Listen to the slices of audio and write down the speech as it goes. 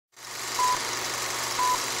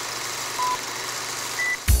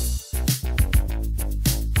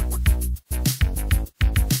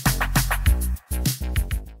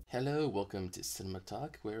welcome to Cinema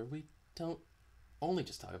Talk, where we don't only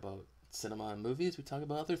just talk about cinema and movies, we talk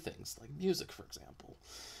about other things, like music, for example.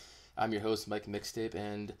 I'm your host, Mike Mixtape,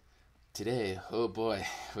 and today, oh boy,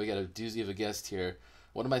 we got a doozy of a guest here.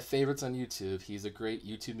 One of my favorites on YouTube. He's a great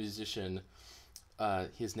YouTube musician.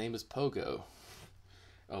 His name is Pogo,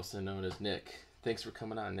 also known as Nick. Thanks for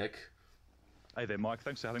coming on, Nick. Hey there, Mike.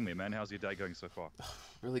 Thanks for having me, man. How's your day going so far?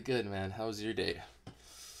 Really good, man. How was your day?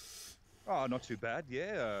 Oh, not too bad,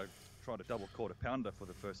 yeah. Tried a double quarter pounder for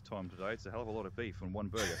the first time today. It's a hell of a lot of beef on one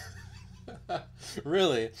burger.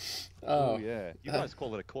 Really? Oh, yeah. You guys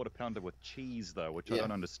call it a quarter pounder with cheese, though, which I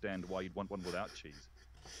don't understand why you'd want one without cheese.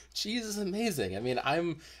 Cheese is amazing. I mean,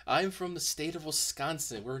 I'm from the state of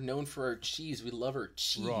Wisconsin. We're known for our cheese. We love our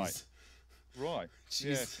cheese. Right.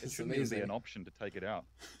 Cheese It is shouldn't even be amazing. an option to take it out.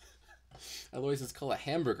 Otherwise, it's called a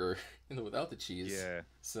hamburger, without the cheese. Yeah.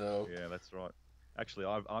 So. Yeah, that's right. Actually,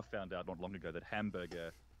 I found out not long ago that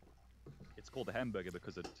hamburger, it's called a hamburger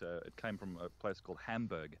because it came from a place called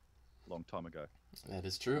Hamburg a long time ago. That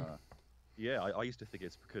is true. Yeah, I used to think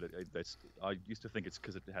it's because I used to think it's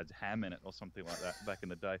because it had ham in it or something like that back in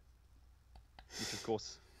the day, which of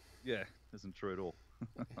course, yeah, isn't true at all.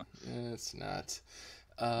 It's not.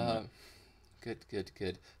 No.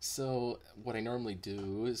 Good. So, what I normally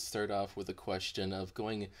do is start off with a question of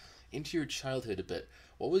going into your childhood a bit.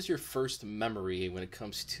 What was your first memory when it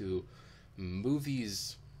comes to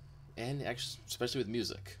movies and actually, especially with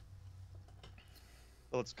music?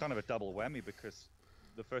 Well, it's kind of a double whammy because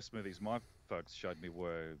the first movies my folks showed me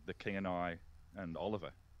were The King and I and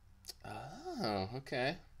Oliver. Oh,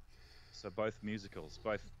 okay. So both musicals,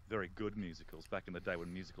 both very good musicals back in the day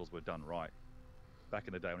when musicals were done right. Back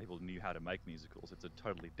in the day when people knew how to make musicals. It's a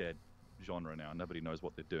totally dead genre now. Nobody knows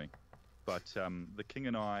what they're doing. But The King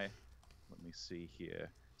and I, let me see here.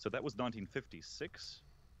 So that was 1956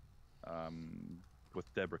 with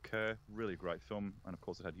Deborah Kerr. Really great film. And of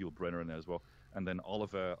course it had Yul Brynner in there as well. And then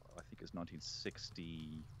Oliver, I think is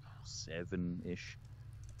 1967-ish.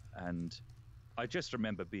 And I just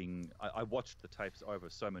remember I watched the tapes over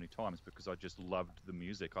so many times because I just loved the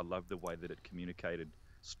music. I loved the way that it communicated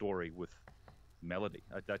story with melody.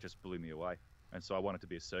 That just blew me away. And so I wanted to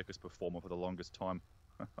be a circus performer for the longest time.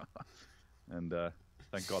 And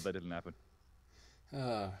thank God that didn't happen.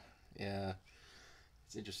 Yeah.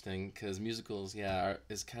 It's interesting because musicals,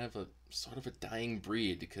 is kind of a sort of a dying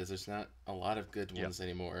breed because there's not a lot of good ones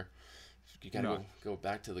anymore. You gotta go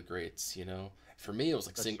back to the greats, you know. For me, it was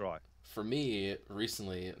like That's right. For me,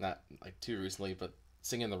 recently, not like too recently, but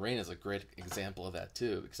Singing in the Rain is a great example of that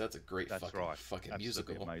too because that's a great fucking Absolutely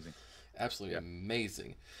musical. Amazing. Absolutely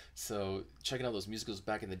amazing. So checking out those musicals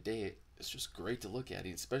back in the day, it's just great to look at,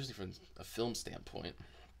 especially from a film standpoint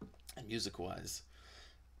and music-wise.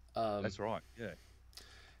 That's right. Yeah.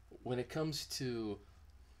 When it comes to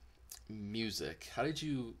music, how did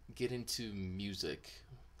you get into music?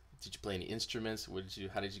 Did you play any instruments?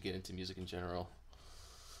 How did you get into music in general?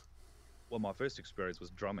 Well, my first experience was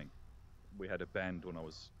drumming. We had a band when I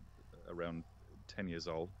was around 10 years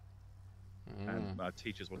old. And our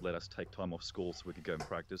teachers would let us take time off school so we could go and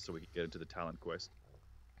practice, so we could get into the talent quest.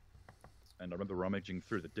 And I remember rummaging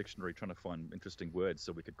through the dictionary trying to find interesting words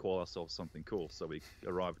so we could call ourselves something cool. So we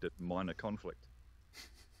arrived at minor conflict.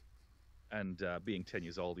 And being 10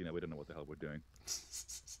 years old, we didn't know what the hell we're doing.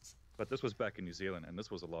 But this was back in New Zealand, and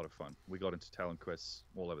this was a lot of fun. We got into talent quests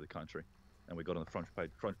all over the country, and we got on the front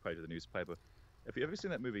page of the newspaper. Have you ever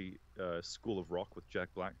seen that movie School of Rock with Jack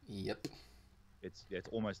Black? Yep. It's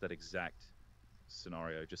almost that exact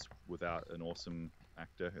scenario, just without an awesome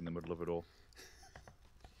actor in the middle of it all.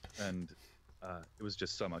 And it was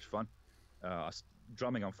just so much fun.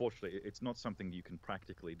 Drumming, unfortunately, it's not something you can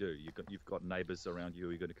practically do. You've got neighbors around you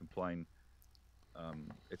who are going to complain.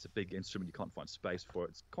 It's a big instrument. You can't find space for it.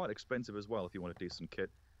 It's quite expensive as well if you want a decent kit.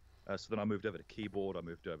 So then I moved over to keyboard. I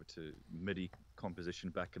moved over to MIDI composition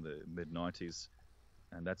back in the mid-90s.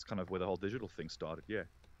 And that's kind of where the whole digital thing started, yeah.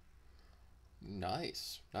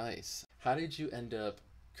 Nice. How did you end up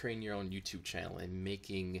creating your own YouTube channel and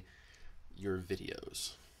making your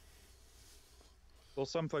videos? Well,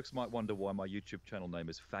 some folks might wonder why my YouTube channel name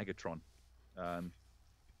is Fagatron.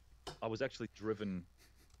 I was actually driven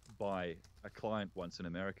by a client once in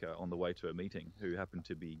America on the way to a meeting who happened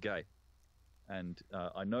to be gay. And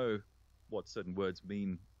I know what certain words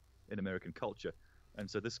mean in American culture. And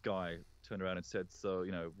so this guy turned around and said, so,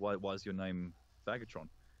 why is your name Fagatron?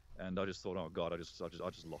 And I just thought, oh God, I just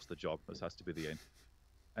lost the job. This has to be the end.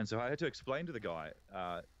 And so I had to explain to the guy,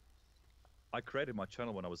 I created my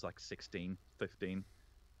channel when I was like 16, 15.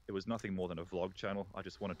 It was nothing more than a vlog channel. I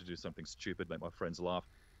just wanted to do something stupid, make my friends laugh.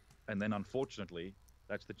 And then unfortunately,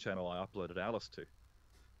 that's the channel I uploaded Alice to.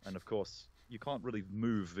 And of course, you can't really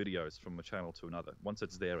move videos from a channel to another. Once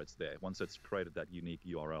it's there, it's there. Once it's created that unique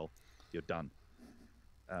URL, you're done.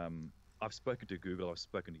 I've spoken to Google, I've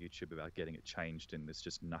spoken to YouTube about getting it changed, and there's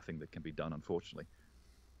just nothing that can be done, unfortunately.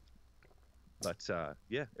 But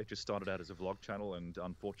yeah, it just started out as a vlog channel, and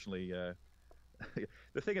unfortunately,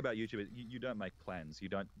 the thing about YouTube is you don't make plans. You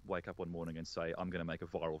don't wake up one morning and say, I'm going to make a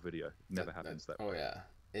viral video. It never happens that way. Oh, yeah.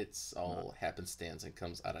 It's all happenstance and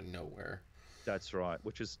comes out of nowhere. That's right,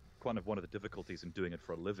 which is kind of one of the difficulties in doing it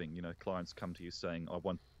for a living. You know, clients come to you saying, I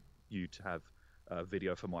want you to have a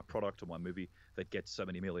video for my product or my movie that gets so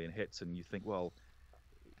many million hits, and you think, well,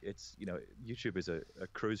 it's, you know, YouTube is a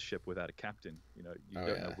cruise ship without a captain. You know, you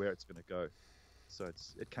don't know where it's going to go. So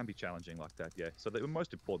it can be challenging like that, yeah. So the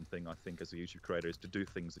most important thing, I think, as a YouTube creator is to do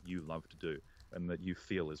things that you love to do and that you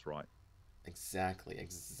feel is right. Exactly.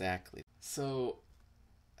 So,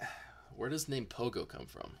 where does the name Pogo come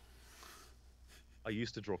from? I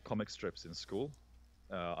used to draw comic strips in school.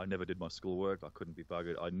 I never did my schoolwork. I couldn't be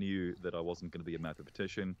buggered. I knew that I wasn't going to be a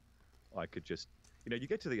mathematician. I could just, you know, you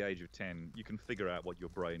get to the age of 10, you can figure out what your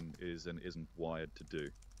brain is and isn't wired to do.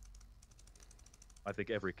 I think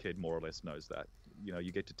every kid more or less knows that. You know,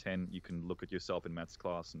 you get to 10, you can look at yourself in maths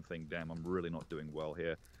class and think, damn, I'm really not doing well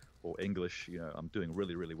here. Or English, you know, I'm doing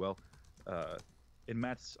really, really well. In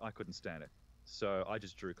maths, I couldn't stand it. So I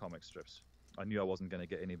just drew comic strips. I knew I wasn't going to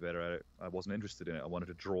get any better at it. I wasn't interested in it. I wanted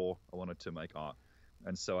to draw. I wanted to make art.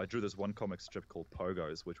 And so I drew this one comic strip called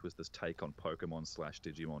Pogos, which was this take on Pokemon /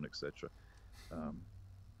 Digimon, etc.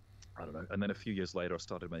 I don't know. And then a few years later, I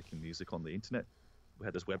started making music on the internet. We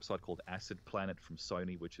had this website called Acid Planet from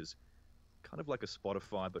Sony, which is kind of like a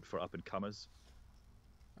Spotify, but for up-and-comers.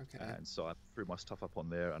 Okay. And so I threw my stuff up on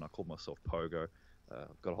there, and I called myself Pogo.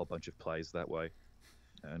 I've got a whole bunch of plays that way.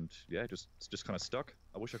 And yeah, it's just kind of stuck.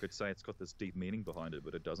 I wish I could say it's got this deep meaning behind it,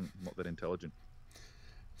 but it doesn't. I'm not that intelligent.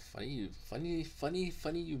 Funny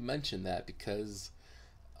you mentioned that, because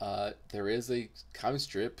there is a comic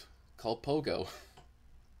strip called Pogo.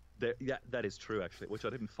 Yeah, that is true, actually, which I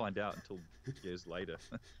didn't find out until years later.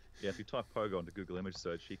 Yeah, if you type Pogo into Google image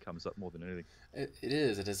search, he comes up more than anything. It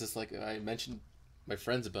is. It is just like I mentioned my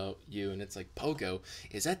friends about you, and it's like, Pogo,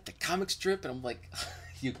 is that the comic strip? And I'm like,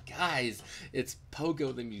 you guys, it's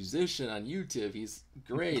Pogo the musician on YouTube. He's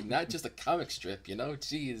great, not just a comic strip, you know?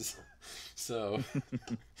 Jeez. So,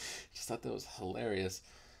 just thought that was hilarious.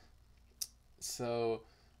 So,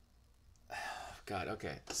 God,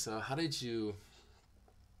 okay. So how did you...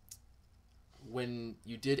 When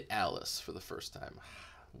you did Alice for the first time,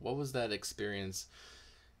 what was that experience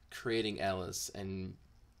creating Alice and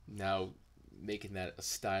now making that a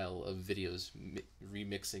style of videos,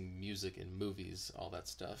 remixing music and movies, all that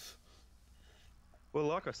stuff? Well,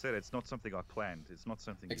 like I said, it's not something I planned. It's not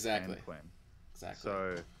something you can plan. Exactly.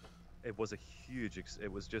 So it was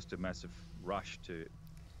it was just a massive rush to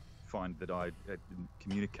find that I had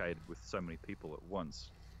communicated with so many people at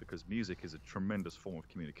once, because music is a tremendous form of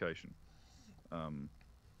communication.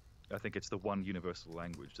 I think it's the one universal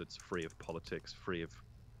language that's free of politics, free of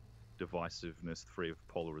divisiveness, free of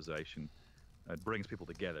polarization. It brings people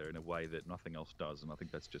together in a way that nothing else does, and I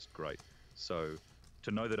think that's just great. So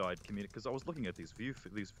to know that I'd communicate, because I was looking at these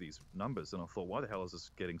numbers, and I thought, why the hell is this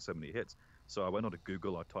getting so many hits? So I went onto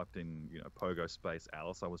Google, I typed in, you know, Pogo space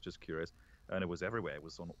Alice. I was just curious, and it was everywhere. It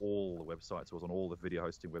was on all the websites. It was on all the video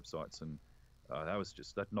hosting websites, and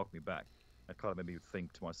that knocked me back. It kind of made me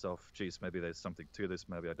think to myself, geez, maybe there's something to this.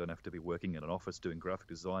 Maybe I don't have to be working in an office doing graphic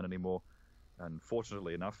design anymore. And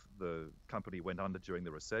fortunately enough, the company went under during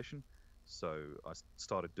the recession. So I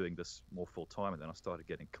started doing this more full time, and then I started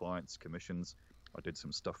getting clients, commissions. I did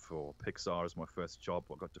some stuff for Pixar as my first job.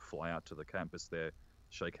 I got to fly out to the campus there,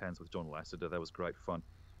 shake hands with John Lasseter. That was great fun.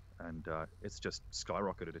 And it's just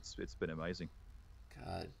skyrocketed. It's been amazing.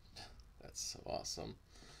 God, that's so awesome.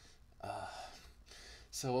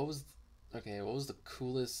 So what was the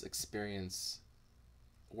coolest experience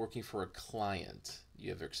working for a client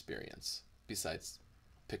you ever experienced besides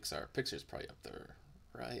Pixar? Pixar's probably up there,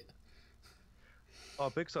 right? Oh,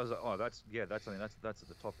 Pixar's. That's at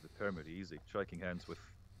the top of the pyramid. Easy, shaking hands with,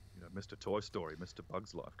 you know, Mr. Toy Story, Mr.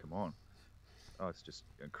 Bug's Life. Come on. Oh, it's just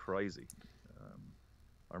crazy.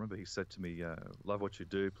 I remember he said to me, "Love what you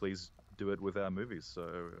do. Please do it with our movies."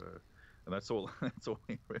 So. And that's all. That's all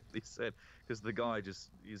he really said, because the guy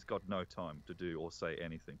he's got no time to do or say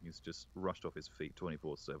anything. He's just rushed off his feet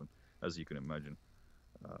 24/7, as you can imagine.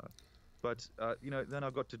 But you know, then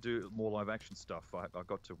I got to do more live action stuff. I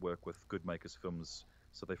got to work with Good Makers Films,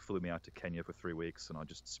 so they flew me out to Kenya for 3 weeks, and I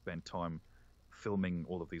just spent time filming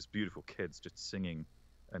all of these beautiful kids just singing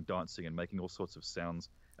and dancing and making all sorts of sounds.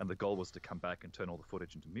 And the goal was to come back and turn all the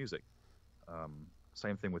footage into music.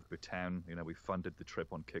 Same thing with Bhutan. You know, we funded the trip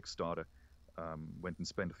on Kickstarter. Went and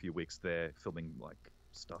spent a few weeks there filming like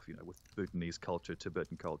stuff, you know, with Bhutanese culture,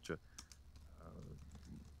 Tibetan culture.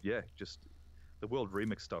 Yeah, just the World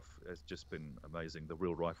Remix stuff has just been amazing. The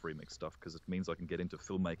Real Life Remix stuff, because it means I can get into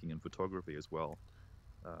filmmaking and photography as well.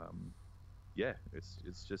 Yeah,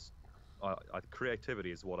 it's just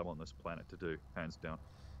creativity is what I'm on this planet to do, hands down.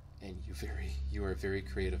 And you are very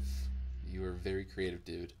creative. You are a very creative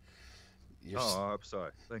dude. I'm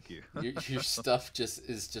sorry. Thank you. Your stuff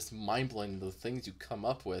is just mind blowing. The things you come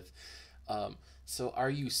up with. So are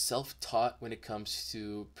you self-taught when it comes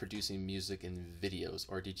to producing music and videos,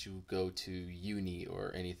 or did you go to uni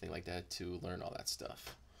or anything like that to learn all that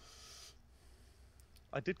stuff?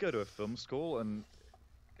 I did go to a film school, and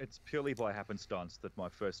it's purely by happenstance that my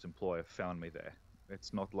first employer found me there.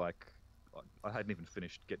 It's not like I hadn't even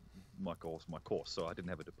finished my course, so I didn't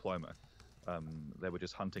have a diploma. They were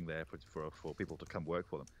just hunting there for people to come work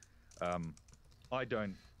for them. I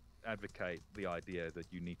don't advocate the idea that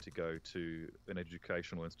you need to go to an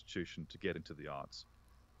educational institution to get into the arts.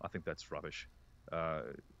 I think that's rubbish. A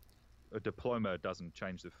diploma doesn't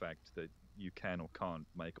change the fact that you can or can't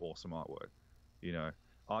make awesome artwork. You know,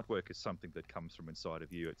 artwork is something that comes from inside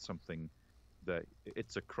of you. It's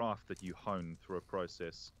a craft that you hone through a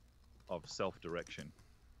process of self-direction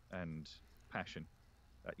and passion.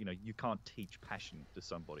 You know, you can't teach passion to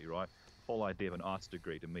somebody, right? The whole idea of an arts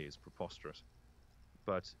degree to me is preposterous.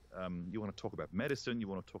 But you want to talk about medicine, you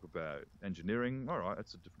want to talk about engineering, all right,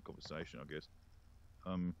 that's a different conversation, I guess.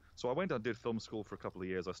 So I went and did film school for a couple of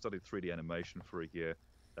years. I studied 3D animation for a year.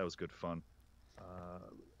 That was good fun.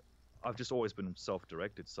 I've just always been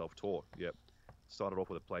self-directed, self-taught, yep. Started off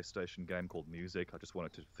with a PlayStation game called Music. I just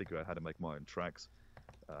wanted to figure out how to make my own tracks.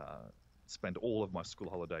 Spent all of my school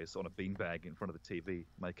holidays on a beanbag in front of the TV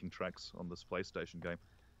making tracks on this PlayStation game.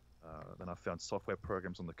 Then I found software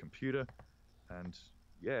programs on the computer. And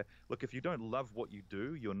yeah, look, if you don't love what you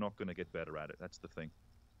do, you're not going to get better at it. That's the thing.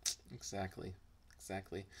 Exactly.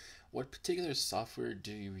 What particular software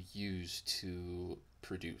do you use to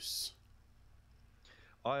produce?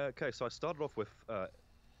 So I started off with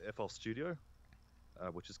FL Studio,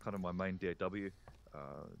 which is kind of my main DAW.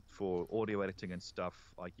 For audio editing and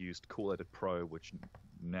stuff, I used Cool Edit Pro, which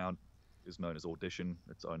now is known as Audition.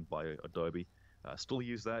 It's owned by Adobe. Still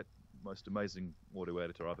use that. Most amazing audio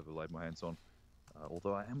editor I've ever laid my hands on.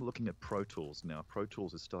 Although I am looking at Pro Tools now. Pro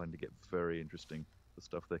Tools is starting to get very interesting, the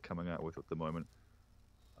stuff they're coming out with at the moment.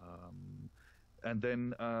 And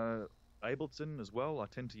then Ableton as well. I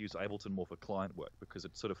tend to use Ableton more for client work because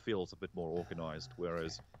it sort of feels a bit more organized,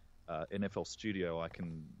 whereas in FL Studio I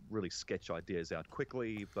can really sketch ideas out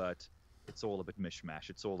quickly, but it's all a bit mishmash.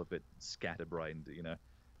 It's all a bit scatterbrained, you know.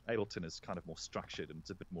 Ableton is kind of more structured and it's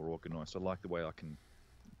a bit more organized. I like the way I can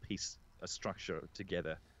piece a structure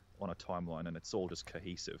together on a timeline and it's all just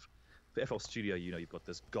cohesive. For FL Studio, you know, you've got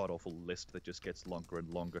this god-awful list that just gets longer and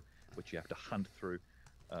longer, which you have to hunt through,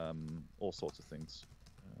 all sorts of things.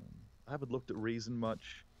 I haven't looked at Reason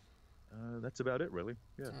much. That's about it, really.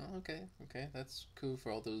 Yeah. Oh, okay. That's cool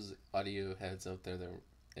for all those audio heads out there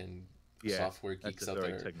and yeah, software geeks out there. That's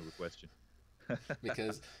a very technical question.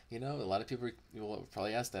 Because, you know, a lot of people will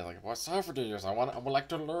probably ask that, like, what software do you use? I would like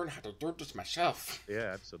to learn how to do this myself.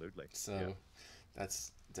 Yeah, absolutely. So yeah.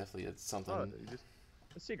 That's definitely something.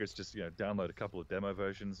 The secret's just, you know, download a couple of demo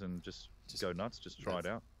versions and just go nuts. Just try it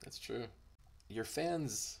out. That's true. Your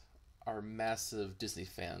fans are massive Disney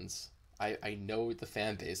fans. I know the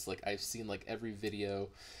fan base. Like, I've seen, like, every video.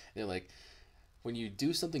 And, like, when you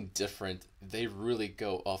do something different, they really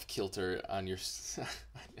go off kilter on your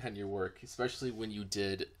on your work, especially when you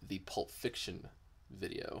did the Pulp Fiction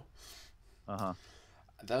video.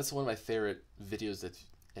 That's one of my favorite videos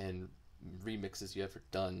and remixes you ever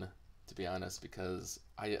done, to be honest, because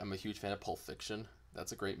I'm a huge fan of Pulp Fiction.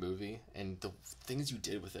 That's a great movie, and the things you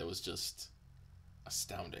did with it was just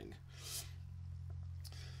astounding.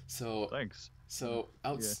 So thanks. So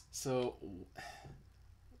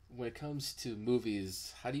when it comes to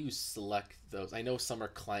movies, how do you select those? I know some are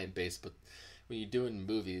client-based, but when you're doing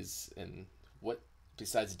movies, and what,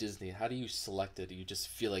 besides Disney, how do you select it? Do you just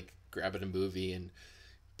feel like grabbing a movie and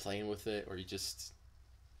playing with it, or you just,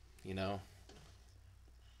 you know?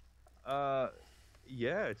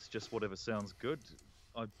 Yeah, it's just whatever sounds good.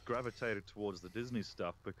 I gravitated towards the Disney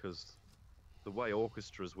stuff because the way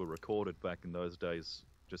orchestras were recorded back in those days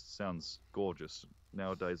just sounds gorgeous.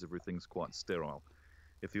 Nowadays, everything's quite sterile.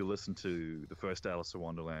 If you listen to the first Alice in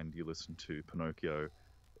Wonderland, you listen to Pinocchio,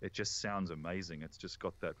 it just sounds amazing. It's just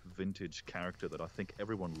got that vintage character that I think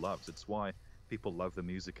everyone loves. It's why people love the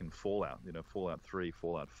music in Fallout, you know, Fallout 3,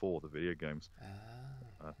 Fallout 4, the video games.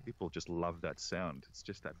 People just love that sound. It's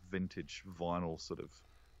just that vintage vinyl sort of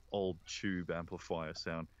old tube amplifier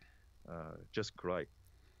sound. Just great.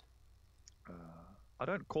 I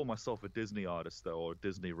don't call myself a Disney artist though, or a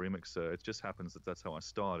Disney remixer. It just happens that that's how I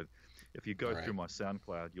started. If you go through my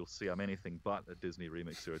SoundCloud, you'll see I'm anything but a Disney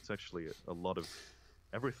remixer. It's actually a lot of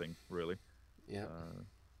everything, really. Yeah.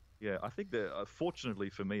 Yeah, I think that fortunately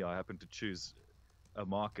for me, I happen to choose a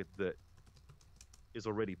market that is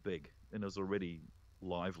already big and is already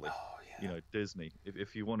lively. Oh, yeah. You know, Disney.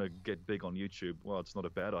 If you want to get big on YouTube, well, it's not a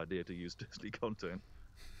bad idea to use Disney content.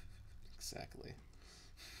 Exactly.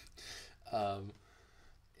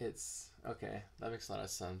 It's okay. That makes a lot of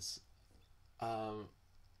sense. God,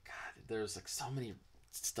 there's like so many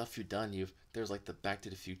stuff you've done. There's like the Back to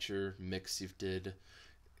the Future mix you've did.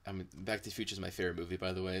 I mean, Back to the Future is my favorite movie,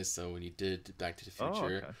 by the way. So when you did Back to the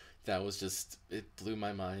Future, that was just, it blew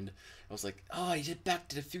my mind. I was like, oh, you did Back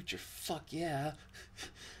to the Future. Fuck yeah.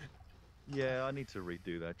 Yeah, I need to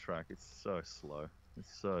redo that track. It's so slow.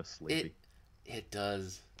 It's so sleepy. It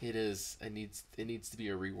does. It is. It needs to be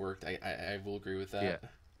a reworked. I will agree with that. Yeah.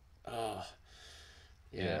 Oh.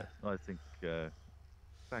 Yeah. I think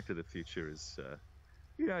Back to the Future is,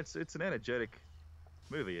 it's an energetic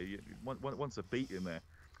movie. Once a beat in there.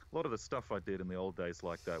 A lot of the stuff I did in the old days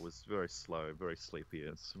like that was very slow, very sleepy.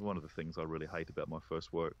 It's one of the things I really hate about my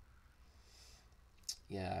first work.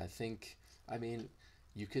 Yeah, I mean,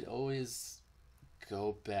 you could always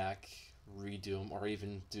go back, redo them, or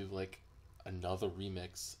even do like another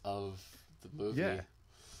remix of the movie. Yeah.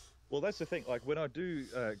 Well, that's the thing. Like when I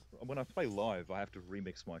play live, I have to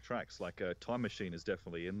remix my tracks. Like Time Machine is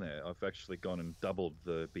definitely in there. I've actually gone and doubled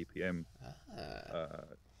the BPM.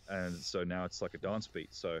 And so now it's like a dance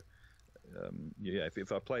beat. So,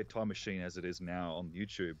 if I play Time Machine as it is now on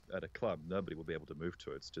YouTube at a club, nobody will be able to move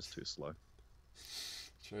to it. It's just too slow.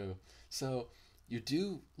 True. So, you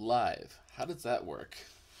do live. How does that work?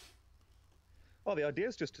 Well, the idea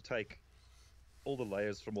is just to take all the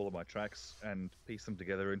layers from all of my tracks and piece them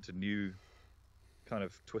together into new kind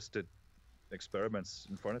of twisted experiments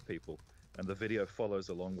in front of people. And the video follows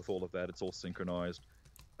along with all of that. It's all synchronized.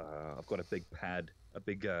 I've got a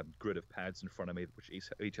big grid of pads in front of me, which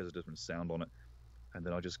each has a different sound on it. And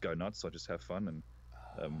then I just go nuts. I just have fun, and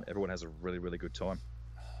everyone has a really, really good time.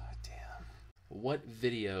 Oh, damn. What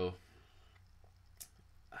video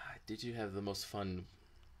did you have the most fun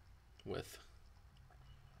with?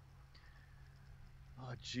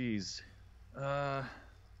 Oh, geez. I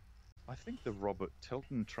think the Robert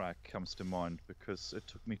Tilton track comes to mind because it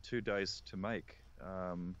took me 2 days to make.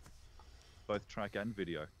 Both track and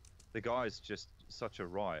video. The guy's just such a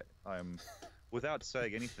riot. Without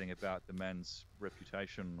saying anything about the man's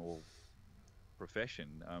reputation or profession,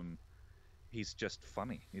 he's just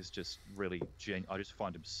funny. He's just really I just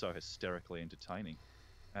find him so hysterically entertaining.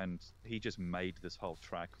 And he just made this whole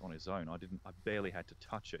track on his own. I barely had to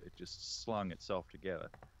touch it. It just slung itself together.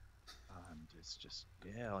 And it's just,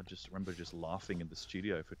 I just remember just laughing in the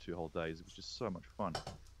studio for 2 whole days. It was just so much fun.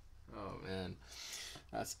 Oh, man.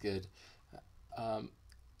 That's good.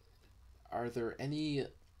 Are there any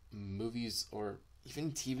movies or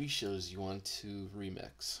even TV shows you want to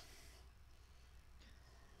remix?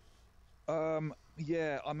 I've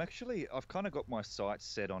kind of got my sights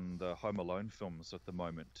set on the Home Alone films at the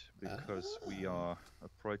moment because we are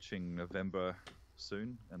approaching November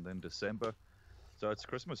soon and then December. So it's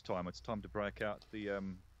Christmas time. It's time to break out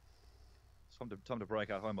time to break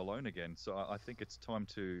out Home Alone again. So I think it's time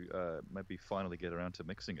to maybe finally get around to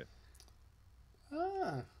mixing it.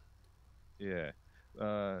 Yeah.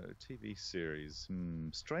 TV series.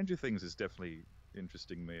 Stranger Things is definitely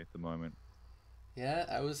interesting me at the moment. Yeah,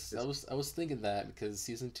 I was thinking that because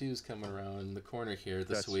season 2 is coming around the corner here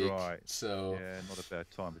this week. That's right. So yeah, not a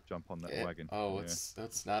bad time to jump on that wagon.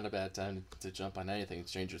 It's not a bad time to jump on anything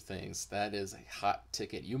Stranger Things. That is a hot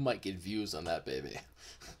ticket. You might get views on that baby.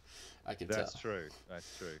 I can tell. That's true.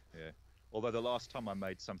 Yeah. Although the last time I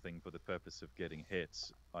made something for the purpose of getting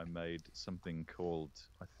hits, I made something called,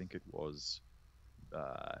 I think it was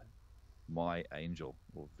My Angel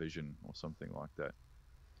or Vision or something like that.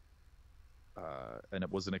 And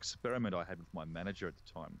it was an experiment I had with my manager at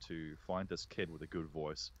the time to find this kid with a good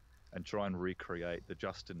voice and try and recreate the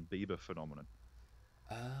Justin Bieber phenomenon.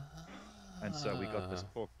 And so we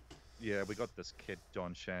got this kid,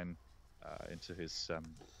 Don Shan, into his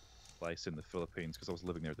place in the Philippines because I was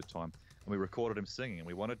living there at the time. And we recorded him singing, and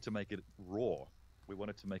we wanted to make it raw. We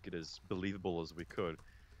wanted to make it as believable as we could.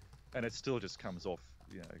 And it still just comes off,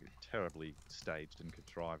 terribly staged and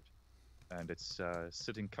contrived. And it's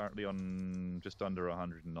sitting currently on just under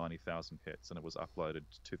 190,000 hits, and it was uploaded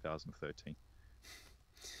 2013.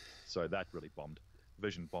 So that really bombed.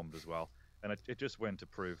 vision bombed as well, and it just went to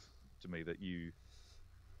prove to me that you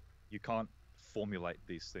can't formulate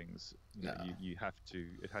these things. No. You have to.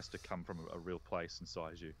 It has to come from a real place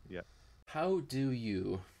inside you. Yeah. How do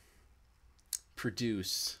you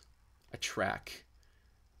produce a track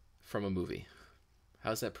from a movie?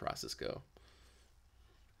 How's that process go?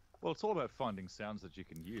 Well, it's all about finding sounds that you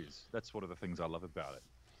can use. That's one of the things I love about it.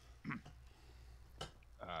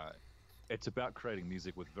 It's about creating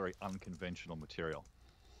music with very unconventional material.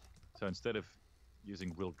 So instead of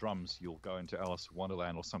using real drums, you'll go into Alice in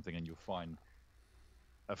Wonderland or something and you'll find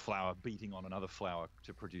a flower beating on another flower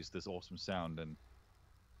to produce this awesome sound, and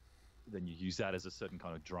then you use that as a certain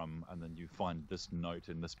kind of drum, and then you find this note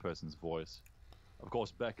in this person's voice. Of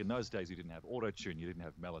course, back in those days, you didn't have auto-tune, you didn't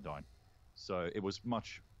have Melodyne. So it was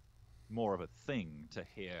much more of a thing to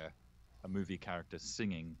hear a movie character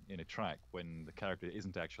singing in a track when the character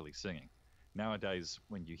isn't actually singing. Nowadays,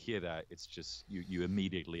 when you hear that, it's just you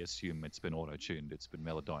immediately assume it's been auto-tuned, it's been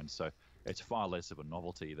Melodyne. So it's far less of a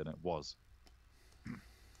novelty than it was.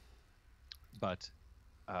 But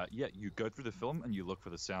yeah, you go through the film and you look for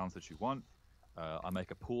the sounds that you want. I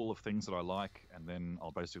make a pool of things that I like, and then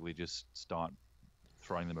I'll basically just start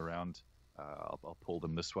throwing them around. I'll pull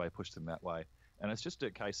them this way, push them that way. And it's just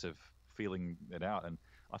a case of feeling it out. And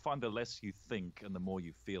I find the less you think and the more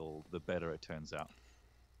you feel, the better it turns out.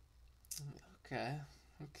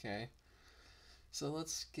 Okay. So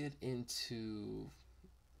let's get into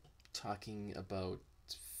talking about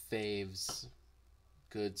faves,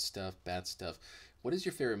 good stuff, bad stuff. What is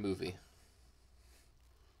your favorite movie?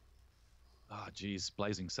 Ah, geez,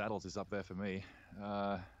 Blazing Saddles is up there for me.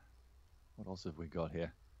 What else have we got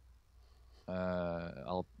here?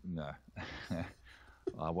 No,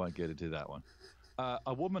 I won't get into that one.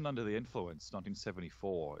 A Woman Under the Influence,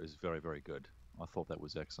 1974, is very, very good. I thought that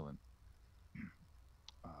was excellent.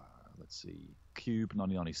 Let's see, Cube,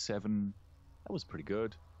 1997, that was pretty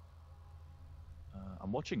good.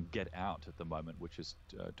 I'm watching Get Out at the moment, which is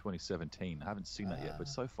 2017. I haven't seen that yet, but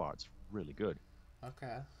so far it's really good.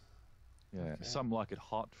 Okay. Yeah, Okay. Some Like It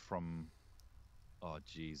Hot from,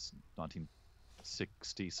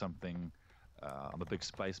 1960 something. I'm a big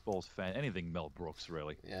Spaceballs fan. Anything Mel Brooks,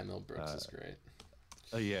 really. Yeah, Mel Brooks is great.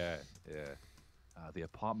 Yeah. The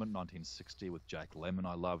Apartment, 1960, with Jack Lemmon,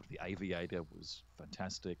 I loved. The Aviator was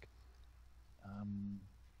fantastic.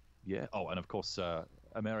 Yeah. Oh, and of course,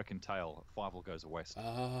 American Tail, Fievel Goes West.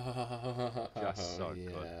 Just so yeah,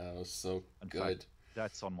 good. It was so In good. fact,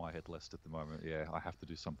 that's on my hit list at the moment. Yeah, I have to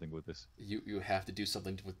do something with this. You have to do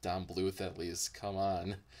something with Don Bluth at least. Come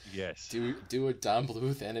on. Yes. Do a Don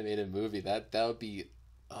Bluth animated movie. That would be,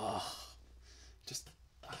 I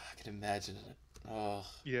can imagine it. Oh.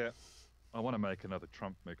 Yeah. I want to make another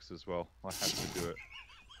Trump mix as well. I have to do it.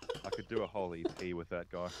 I could do a whole EP with that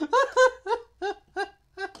guy.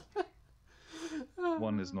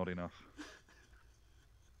 One is not enough.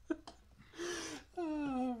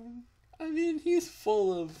 I mean, he's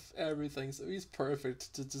full of everything, so he's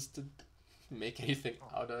perfect to make anything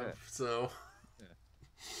out of. Yeah. So, Yeah.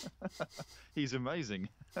 He's amazing.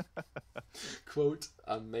 quote,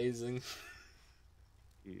 amazing.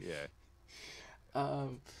 Yeah.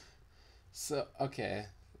 So okay,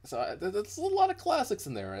 so that's a lot of classics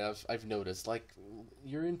in there. I've noticed. Like,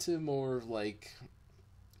 you're into more like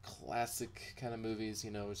classic kind of movies,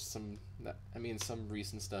 some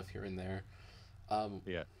recent stuff here and there.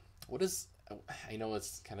 Yeah. What is, I know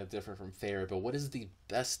it's kind of different from fair, but what is the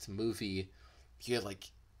best movie you like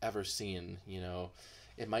ever seen?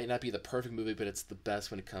 It might not be the perfect movie, but it's the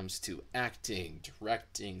best when it comes to acting,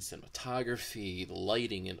 directing, cinematography,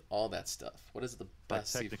 lighting, and all that stuff. What is the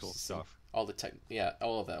best technical you've seen? stuff. All of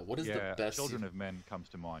that. What is the best? Children of Men comes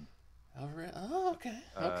to mind. Oh, okay.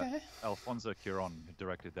 Okay. Alfonso Cuarón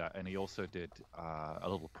directed that, and he also did A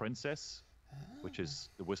Little Princess, which is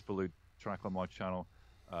the Whisperlude track on my channel.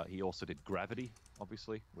 He also did Gravity,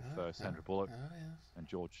 obviously, with Sandra Bullock and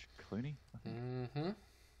George Clooney, I think. Mm-hmm.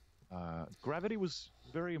 Gravity was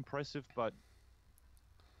very impressive, but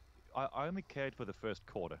I only cared for the first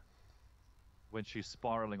quarter. When she's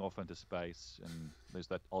spiraling off into space, and there's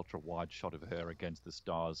that ultra-wide shot of her against the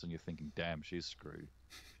stars, and you're thinking, damn, she's screwed.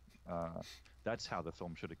 That's how the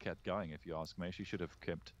film should have kept going, if you ask me. She should have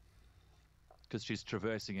kept... Because she's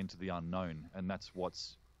traversing into the unknown, and that's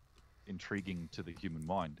what's intriguing to the human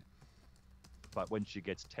mind. But when she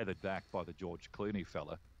gets tethered back by the George Clooney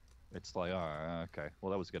fella, it's like, oh, okay, well,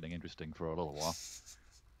 that was getting interesting for a little while.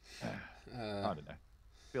 I don't know.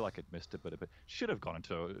 I feel like it missed a bit of it. Should have gone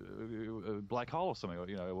into a black hole or something, or,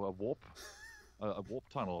 a warp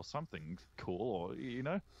tunnel or something cool,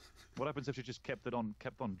 or, what happens if she just kept on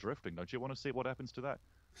drifting? Don't you want to see what happens to that?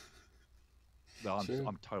 No, True.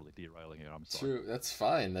 I'm totally derailing here. I'm sorry. True. That's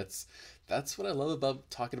fine. That's what I love about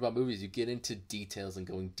talking about movies. You get into details and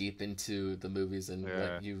going deep into the movies and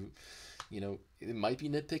Yeah. what you know, it might be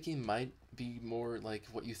nitpicking, might be more like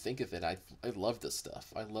what you think of it. I love this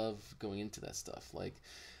stuff. I love going into that stuff.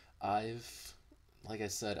 I've like I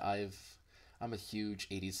said, I'm a huge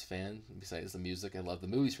 80s fan. Besides the music, I love the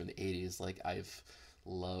movies from the 80s. I've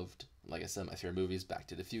loved, like I said, my favorite movies, Back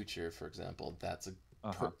to the Future, for example.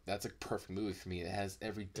 Uh-huh. That's a perfect movie for me. It has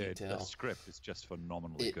every The detail. script is just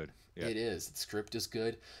phenomenally good. Yeah. It is. The script is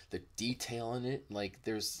good. The detail in it,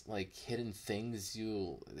 there's hidden things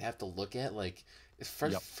you have to look at.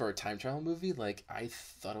 Yep. For a time travel movie, I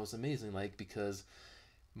thought it was amazing. Because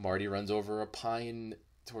Marty runs over a pine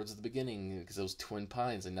towards the beginning because those twin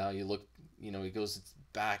pines, and now you look, he goes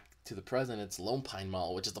back to the present. It's Lone Pine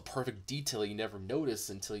Mall, which is the perfect detail you never notice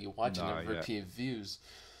until you watch it No, in yeah. repeated views.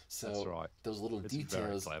 That's So right. those little It's very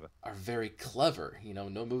details clever. are very clever.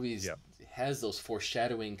 No movies Yeah. has those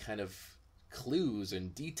foreshadowing kind of clues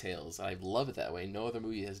and details. I love it that way. No other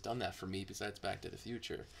movie has done that for me besides Back to the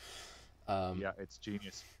Future. Yeah, it's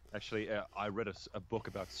genius. Actually, I read a book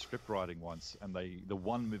about script writing once, and the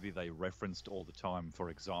one movie they referenced all the time for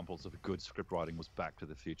examples of good script writing was Back to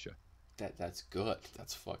the Future. That's good.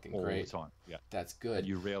 That's fucking All great. the time. Yeah. That's And good.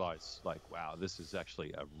 you realize, wow, this is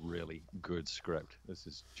actually a really good script. This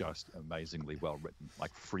is just amazingly well written,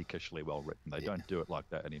 freakishly well written. They don't do it like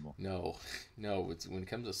that anymore. No, no. It's when it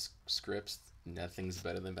comes to scripts, nothing's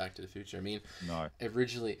better than Back to the Future. I mean, No.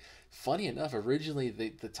 originally, funny enough, originally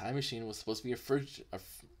the time machine was supposed to be a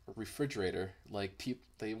refrigerator.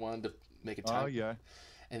 They wanted to make a time. Oh, yeah.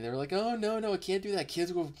 And they were like, "Oh no, it can't do that.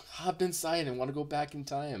 Kids will hop inside and want to go back in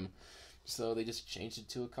time." So they just changed it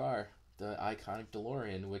to a car, the iconic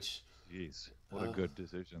DeLorean, which Jeez. What a good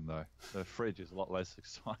decision, though. The fridge is a lot less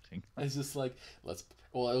exciting. is just let's.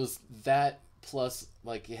 Well, it was that plus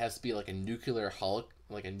it has to be like a a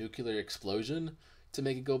nuclear explosion to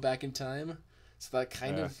make it go back in time. So that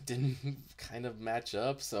kind Yeah. of didn't kind of match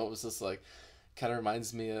up. So it was just kind of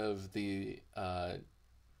reminds me of the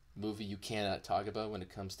movie you cannot talk about when it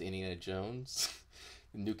comes to Indiana Jones,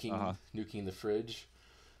 nuking the fridge.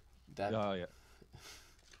 That Oh,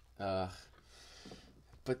 yeah. uh,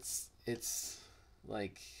 but it's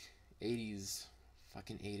like 80s,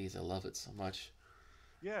 fucking 80s. I love it so much.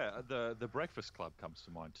 Yeah, the Breakfast Club comes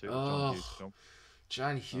to mind, too. The Oh. John Hughes film.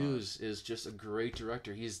 John Hughes is just a great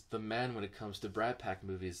director. He's the man when it comes to Brat Pack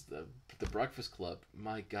movies. The Breakfast Club.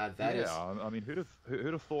 My God, that is. I mean, who'd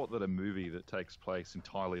have thought that a movie that takes place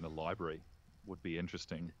entirely in a library would be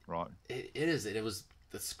interesting, right? It is. It was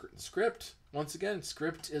the script. Once again,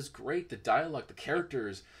 script is great. The dialogue, the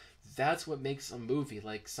characters. That's what makes a movie.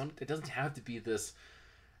 It doesn't have to be this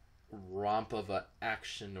romp of a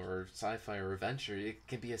action or sci-fi or adventure. It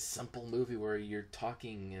can be a simple movie where you're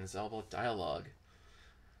talking and it's all about dialogue.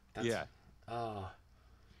 That's, Yeah. Oh,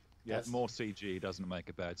 Yeah, that's, more CG doesn't make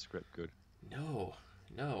a bad script good. no.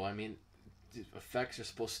 I mean, the effects are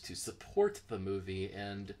supposed to support the movie,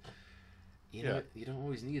 and you don't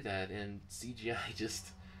always need that. And CGI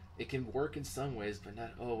it can work in some ways, but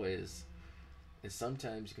not always. And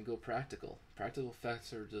sometimes you can go practical. Practical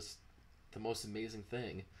effects are just the most amazing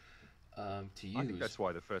thing to use. I think that's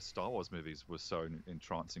why the first Star Wars movies were so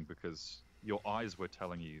entrancing, because your eyes were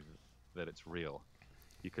telling you that it's real.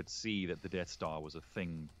 You could see that the Death Star was a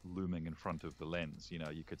thing looming in front of the lens.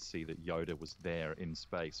 You could see that Yoda was there in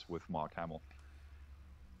space with Mark Hamill.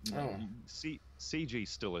 Oh. CG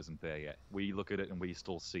still isn't there yet. We look at it and we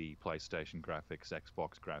still see PlayStation graphics,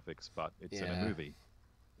 Xbox graphics, but it's in a movie.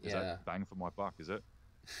 Is that bang for my buck, is it?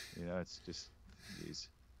 It's just... Geez.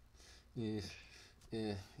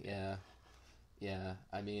 Yeah.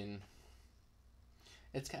 I mean,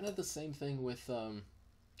 it's kind of the same thing with...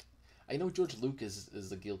 I know George Lucas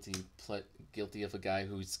is guilty of a guy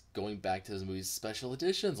who's going back to his movies special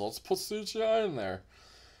editions. Let's put CGI in there.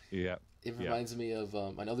 Yeah. It reminds me of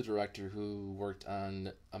another director who worked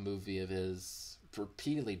on a movie of his,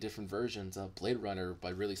 repeatedly different versions of Blade Runner by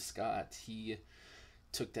Ridley Scott. He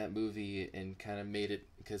took that movie and kind of made it,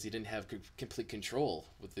 because he didn't have complete control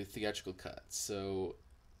with the theatrical cut. So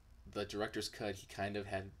the director's cut, he kind of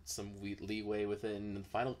had some leeway with it, and the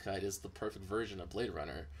final cut is the perfect version of Blade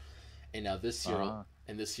Runner. And now this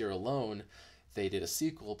year alone, they did a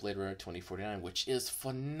sequel, Blade Runner 2049, which is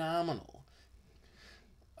phenomenal.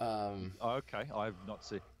 Okay, I've not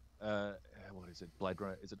seen... what is it? Blade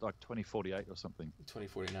Runner? Is it like 2048 or something?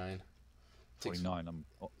 2049. 49. I'm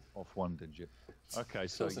off one digit. Okay,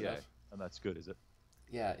 so Close enough. and that's good, is it?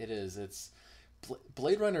 Yeah, it is. It's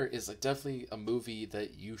Blade Runner is definitely a movie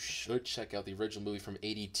that you should check out. The original movie from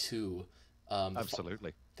 '82.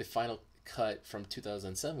 Absolutely. The final, cut from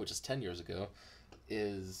 2007, which is 10 years ago,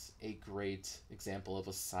 is a great example of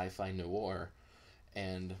a sci-fi noir,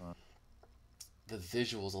 and the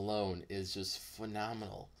visuals alone is just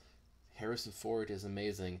phenomenal. Harrison Ford is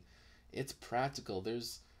amazing. It's practical.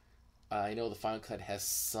 I know the final cut has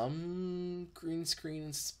some green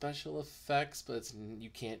screen special effects, but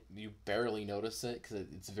you barely notice it because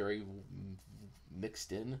it's very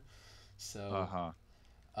mixed in. So,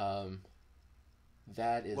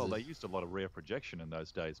 that is. Well, they used a lot of rear projection in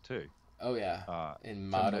those days too. Oh yeah,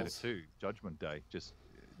 in Terminator models. 2, Judgment Day,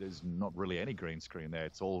 there's not really any green screen there.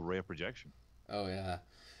 It's all rear projection. Oh yeah.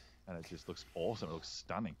 And it just looks awesome. It looks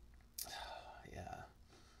stunning. Yeah.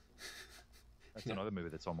 That's another movie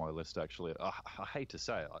that's on my list, actually. I hate to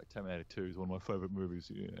say it, like Terminator 2 is one of my favorite movies.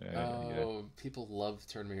 People love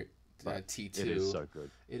Terminator T2. It is so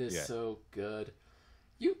good. It is so good.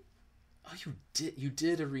 You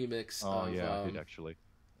did a remix. Oh of, yeah, I did actually.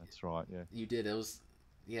 That's right. Yeah. You did. That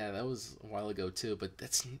was a while ago too. But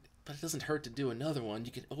it doesn't hurt to do another one.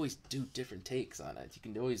 You can always do different takes on it. You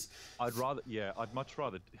can always. I'd much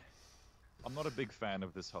rather. I'm not a big fan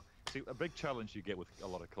of this whole. See, a big challenge you get with a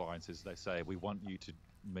lot of clients is they say, we want you to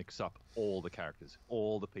mix up all the characters,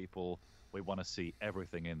 all the people. We want to see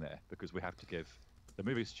everything in there because we have to give the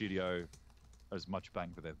movie studio as much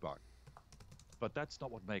bang for their buck. But that's not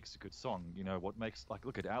what makes a good song. What makes, like,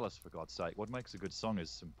 look at Alice, for God's sake. What makes a good song is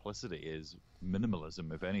simplicity, is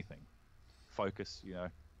minimalism, if anything. Focus,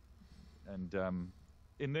 And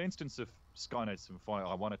in the instance of Skynet Symphony,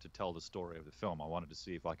 I wanted to tell the story of the film. I wanted to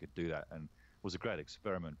see if I could do that, and it was a great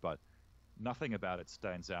experiment. But nothing about it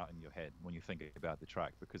stands out in your head when you think about the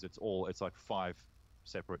track, because it's like 5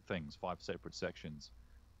 separate things, 5 separate sections.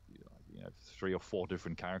 3 or 4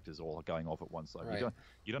 different characters all going off at once. Like, right.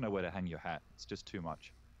 You don't know where to hang your hat. It's just too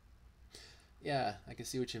much. Yeah, I can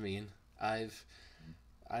see what you mean. I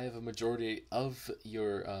have a majority of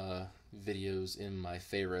your videos in my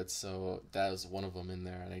favorites, so that was one of them in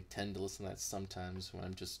there, and I tend to listen to that sometimes when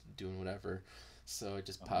I'm just doing whatever. So it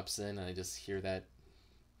just pops in, and I just hear that.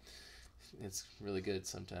 It's really good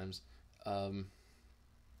sometimes.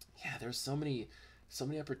 There's so many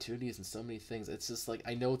opportunities and so many things. It's just like,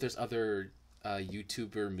 I know there's other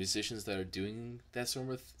YouTuber musicians that are doing that sort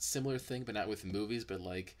of similar thing, but not with movies, but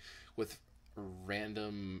like with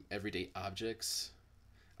random everyday objects.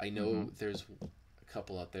 I know there's a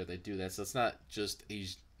couple out there that do that, so it's not just a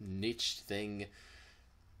niche thing.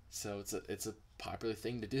 So it's a popular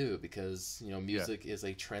thing to do because music is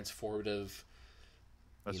a transformative.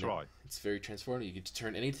 That's right. It's very transformative. You can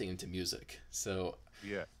turn anything into music. So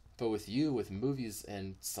yeah. But with movies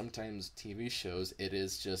and sometimes TV shows, it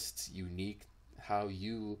is just unique how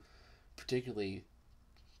you particularly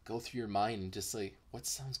go through your mind and just like, what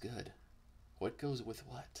sounds good? What goes with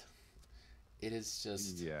what? It is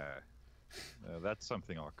just... Yeah. That's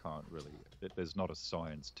something I can't really... There's not a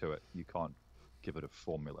science to it. You can't give it a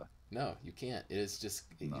formula. No, you can't. It is just...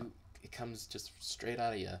 No. It comes just straight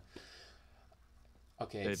out of you.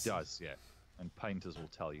 Okay. It does, yeah. And painters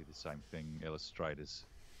will tell you the same thing. Illustrators...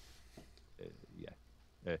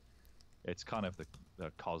 it's kind of the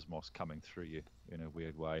cosmos coming through you in a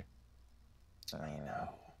weird way. I know.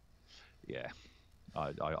 Yeah,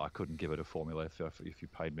 I couldn't give it a formula if you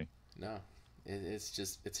paid me. No,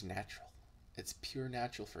 it's natural. It's pure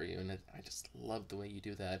natural for you, and I just love the way you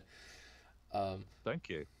do that. Thank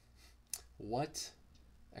you.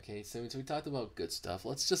 Okay, so we talked about good stuff.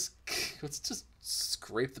 Let's just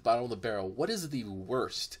scrape the bottom of the barrel. What is the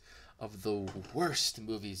worst of the worst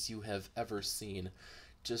movies you have ever seen?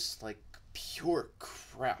 Just like pure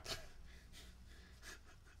crap.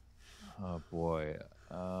 Oh boy.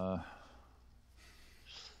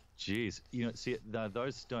 Geez, see,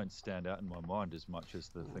 those don't stand out in my mind as much as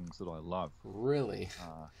the things that I love. Really?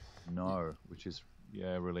 No, which is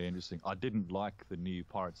really interesting. I didn't like the new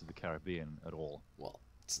Pirates of the Caribbean at all. Well,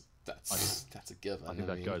 that's a given. I think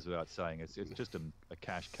that goes without saying. It's just a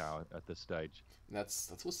cash cow at this stage.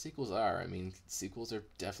 That's what sequels are. I mean, sequels are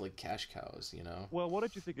definitely cash cows, Well, what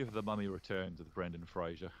did you think of The Mummy Returns with Brendan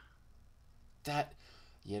Fraser? That,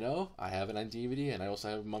 I have it on DVD, and I also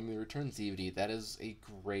have Mummy Returns DVD. That is a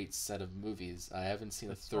great set of movies. I haven't seen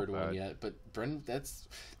the third one yet, but Brendan,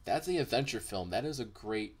 that's an adventure film. That is a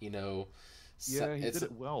great, he did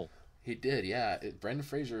it well. He did, yeah. Brendan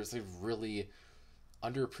Fraser is a really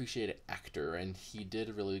underappreciated actor, and he did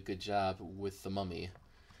a really good job with The Mummy.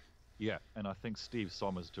 Yeah, and I think Steve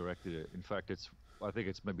Sommers directed it. In fact, I think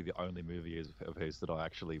it's maybe the only movie of his that I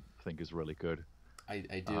actually think is really good. I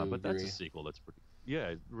do but agree. That's a sequel that's pretty...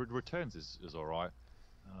 Yeah, Returns is all right.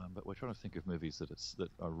 But we're trying to think of movies that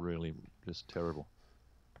are really just terrible.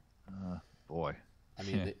 Boy. I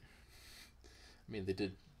mean, I mean, they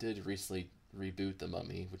did recently reboot The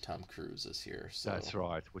Mummy with Tom Cruise this year, so That's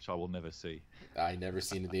right, which I will never see. I never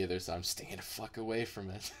seen it either, so I'm staying the fuck away from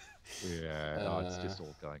it. Yeah, oh, it's uh, just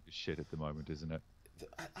all going to shit at the moment, isn't it?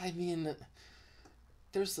 I mean,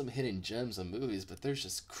 there's some hidden gems of movies, but there's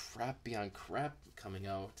just crap beyond crap coming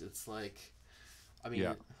out. It's like, I mean,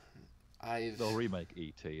 Yeah, I've they'll remake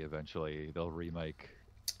E.T. eventually. They'll remake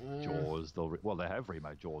uh, Jaws. Well, they have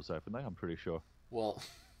remade Jaws, haven't they? I'm pretty sure. well,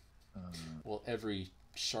 Uh, well, every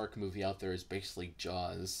shark movie out there is basically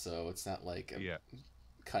Jaws, so it's not like a yeah,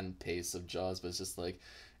 cut and paste of Jaws, but it's just like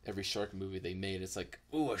every shark movie they made, it's like,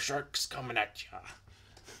 ooh, a shark's coming at ya.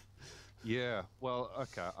 yeah. Well,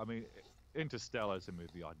 okay. I mean, Interstellar is a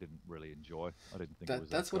movie I didn't really enjoy. I didn't think it was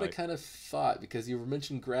that That's what I great. kind of thought because you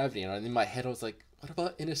mentioned Gravity, and in my head I was like, what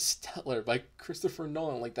about Interstellar by Christopher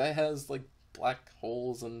Nolan? Like that has like black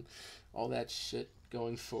holes and all that shit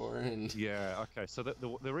going for, and Yeah, okay. So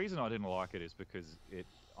the reason I didn't like it is because it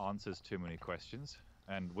answers too many questions.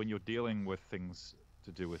 And when you're dealing with things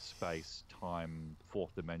to do with space, time,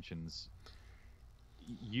 fourth dimensions,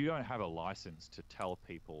 you don't have a license to tell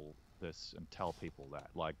people this and tell people that.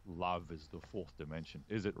 Like, love is the fourth dimension.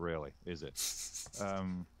 Is it really? Is it?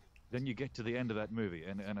 Then you get to the end of that movie,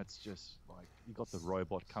 and it's just like you got the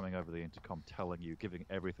robot coming over the intercom telling you, giving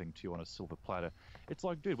everything to you on a silver platter. It's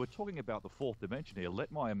like, dude, we're talking about the fourth dimension here.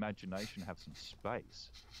 Let my imagination have some space.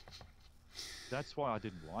 That's why I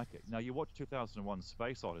didn't like it. Now, you watch 2001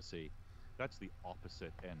 Space Odyssey, that's the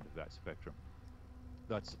opposite end of that spectrum.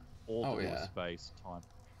 That's all oh to do with yeah, space, time.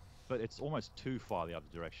 But it's almost too far the other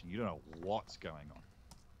direction. You don't know what's going on.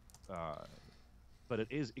 But it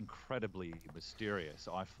is incredibly mysterious,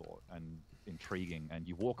 I thought, and intriguing. And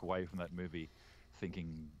you walk away from that movie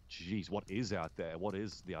thinking, geez, what is out there? What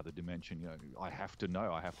is the other dimension? You know, I have to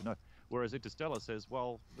know. I have to know. Whereas Interstellar says,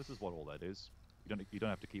 well, this is what all that is. You don't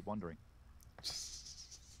have to keep wondering.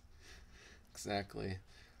 exactly.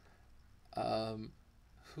 Um,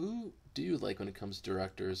 who do you like when it comes to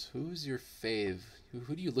directors? Who's your fave?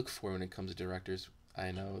 Who do you look for when it comes to directors?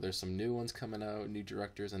 I know there's some new ones coming out, new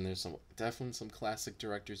directors, and there's some definitely some classic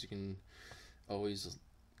directors you can always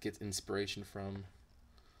get inspiration from.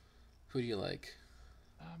 Who do you like?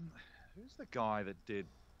 Um, who's the guy that did?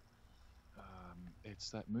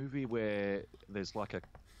 It's that movie where there's like a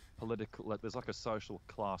there's like a social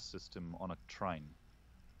class system on a train.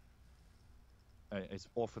 It's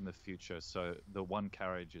off in the future, so the one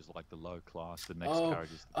carriage is like the low class, the next Oh,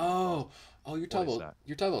 carriage is the high class. oh, oh! What is that?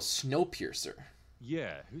 You're talking about Snowpiercer.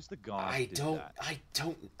 Yeah, who's the guy that did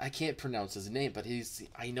that? I can't pronounce his name, but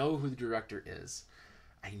I know who the director is.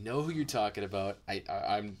 I know who you're talking about. I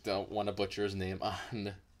don't want to butcher his name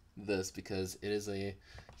on this because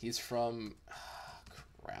he's from,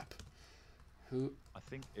 crap. Who? I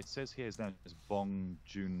think it says here his name is Bong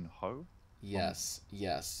Joon-ho. Yes.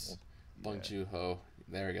 Bong Yeah, Joon-ho.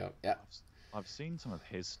 There we go. Yeah. I've seen some of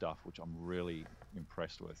his stuff, which I'm really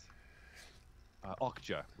impressed with.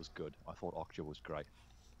 Okja was good. I thought Okja was great.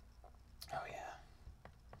 Oh yeah.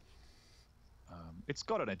 It's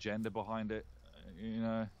got an agenda behind it,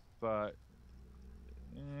 but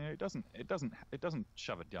it doesn't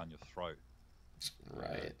shove it down your throat.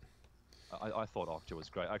 Right. I thought Okja was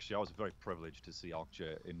great. Actually, I was very privileged to see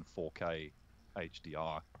Okja in 4K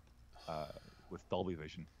HDR with Dolby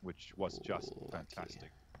Vision, which was just Ooh, fantastic.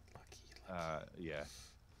 Lucky. Yeah.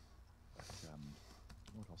 But,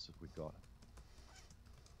 what else have we got?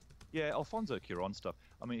 Yeah, Alfonso Cuarón stuff.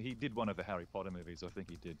 I mean, he did one of the Harry Potter movies. I think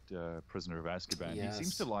he did Prisoner of Azkaban. Yes. He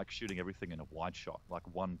seems to like shooting everything in a wide shot, like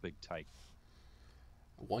one big take.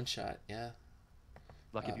 One shot. Yeah.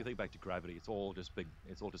 Like if you think back to Gravity, it's all just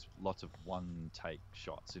lots of one take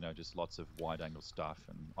shots, just lots of wide angle stuff,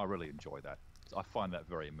 and I really enjoy that. I find that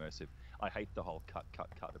very immersive. I hate the whole cut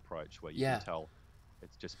approach where you can tell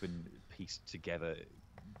it's just been pieced together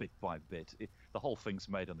bit by bit. The whole thing's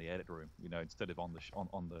made in the edit room, instead of on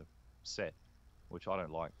the set, which I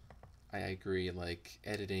don't like. I agree. Like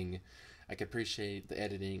editing, I can appreciate the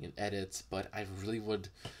editing and edits, but I really would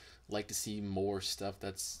like to see more stuff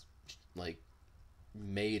that's like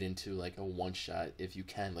made into like a one shot if you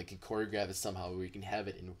can, like, choreograph it somehow where you can have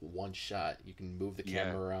it in one shot. You can move the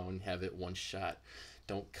camera around, have it one shot,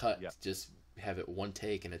 don't cut, just have it one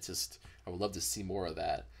take. And it's just, I would love to see more of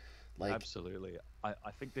that. Like, absolutely.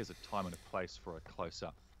 I think there's a time and a place for a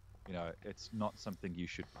close-up. It's not something you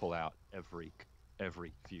should pull out every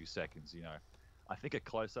few seconds. I think a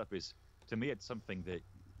close-up is, to me, it's something that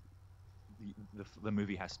the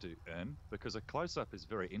movie has to earn, because a close-up is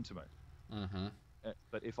very intimate. mm-hmm.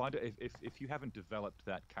 But if you haven't developed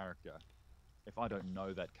that character, if I don't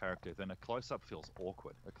know that character, then a close-up feels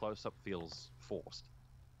awkward. A close-up feels forced.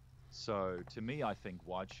 So to me, I think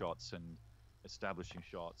wide shots and establishing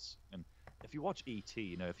shots, and if you watch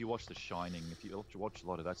E.T., if you watch The Shining, if you watch a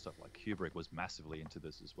lot of that stuff, like Kubrick was massively into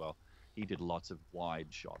this as well. He did lots of wide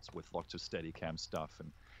shots with lots of Steadicam stuff,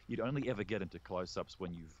 and you'd only ever get into close-ups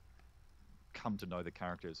when you've come to know the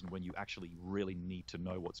characters and when you actually really need to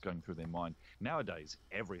know what's going through their mind. Nowadays,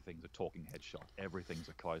 everything's a talking head shot, everything's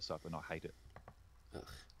a close-up, and I hate it. Ugh.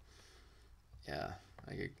 Yeah,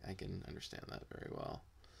 I can understand that very well.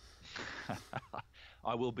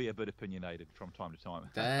 I will be a bit opinionated from time to time.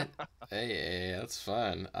 Hey, that's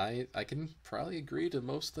fun. I can probably agree to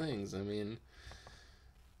most things. I mean,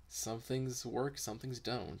 some things work, some things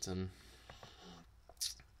don't, and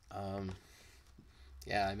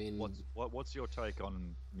yeah, I mean, what's your take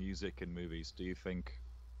on music and movies? Do you think,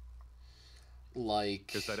 like,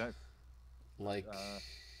 because they don't, like,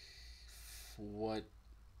 what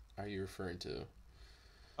are you referring to?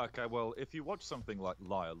 Okay, well, if you watch something like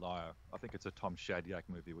Liar Liar, I think it's a Tom Shadyac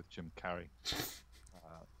movie with Jim Carrey.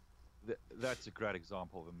 That's a great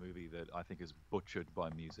example of a movie that I think is butchered by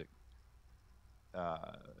music.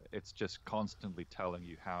 It's just constantly telling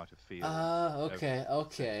you how to feel.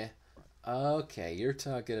 Okay. You're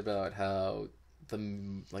talking about how the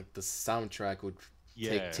soundtrack would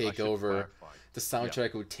take over. The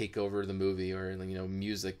soundtrack would take over the movie, or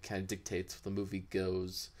music kind of dictates where the movie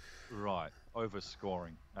goes. Right.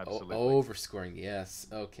 Overscoring, absolutely. Overscoring, yes.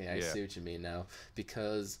 Okay, I see what you mean now.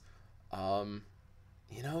 Because,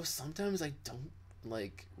 sometimes I don't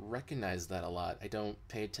recognize that a lot. I don't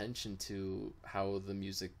pay attention to how the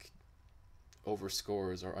music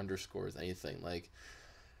overscores or underscores anything.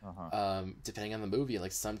 Depending on the movie,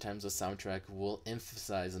 sometimes the soundtrack will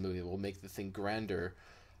emphasize the movie, will make the thing grander.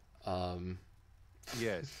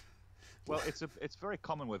 Yes. Well, it's very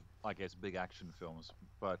common with, I guess, big action films,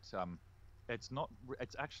 but it's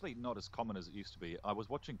actually not as common as it used to be. I was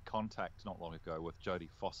watching Contact not long ago with Jodie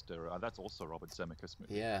Foster. That's also Robert Zemeckis'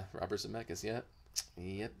 movie. Yeah, Robert Zemeckis. Yep.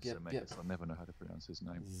 Zemeckis. I never know how to pronounce his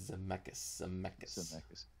name. Zemeckis.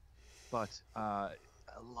 But I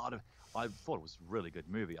thought it was a really good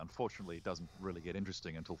movie. Unfortunately, it doesn't really get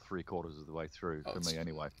interesting until 3/4 of the way through, for me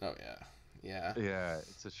anyway. Oh, yeah. Yeah,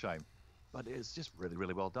 it's a shame. But it's just really,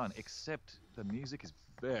 really well done, except the music is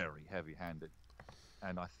very heavy-handed.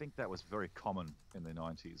 And I think that was very common in the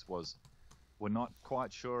 90s, we're not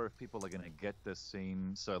quite sure if people are going to get this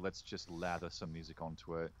scene, so let's just lather some music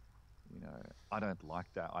onto it. I don't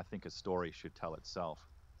like that. I think a story should tell itself.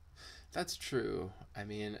 That's true. I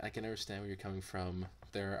mean, I can understand where you're coming from.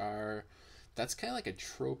 That's kind of like a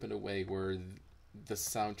trope in a way, where the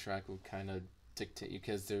soundtrack will kind of dictate you,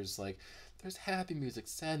 because there's happy music,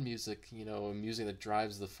 sad music, music that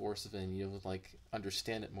drives the force of it, and you'll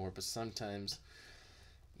understand it more. But sometimes,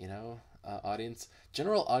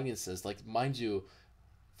 general audiences, mind you,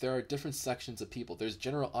 there are different sections of people. There's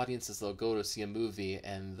general audiences that'll go to see a movie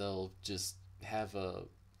and they'll just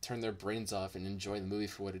turn their brains off and enjoy the movie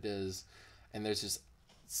for what it is. And there's just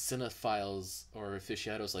cinephiles or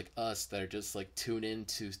aficionados like us that are just tune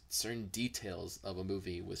into certain details of a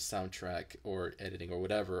movie with soundtrack or editing or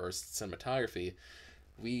whatever, or cinematography.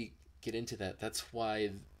 We get into that. That's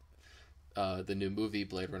why the new movie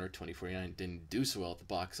Blade Runner 2049 didn't do so well at the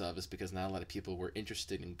box office, because not a lot of people were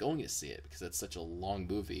interested in going to see it, because it's such a long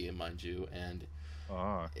movie, mind you, and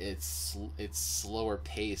it's slower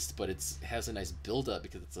paced, but it has a nice build up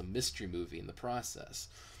because it's a mystery movie in the process.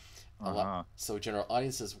 So general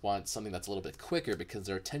audiences want something that's a little bit quicker, because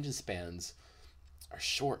their attention spans are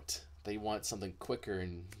short. They want something quicker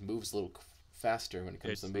and moves a little faster when it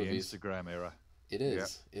comes to movies. It's the Instagram era. It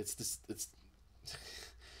is. Yeah. It's.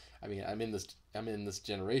 I mean, I'm in this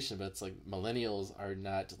generation, but it's millennials are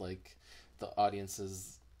not the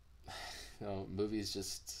audiences. Movies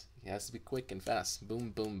just, it has to be quick and fast.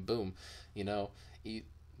 Boom, boom, boom.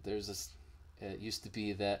 There's this. It used to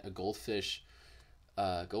be that a goldfish's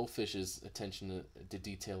attention to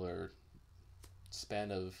detail or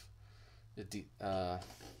span of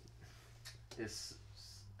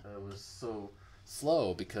was so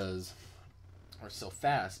slow or so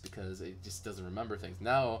fast, because it just doesn't remember things.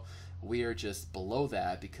 Now we are just below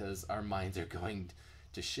that, because our minds are going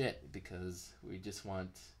to shit, because we just want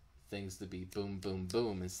things to be boom, boom,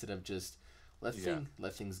 boom, instead of just let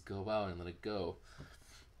things go out and let it go.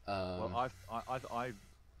 Well,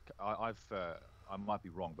 I might be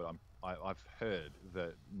wrong, but I've heard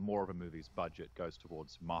that more of a movie's budget goes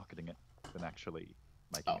towards marketing it than actually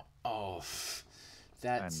making it.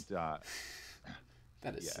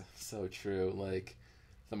 That is so true.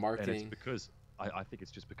 The marketing. And it's because I think it's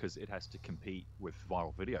just because it has to compete with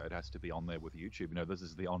viral video. It has to be on there with YouTube. This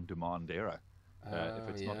is the on-demand era. If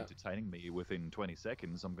it's not Yeah, entertaining me within 20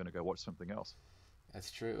 seconds, I'm going to go watch something else.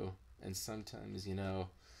 that's true. And sometimes,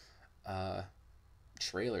 uh,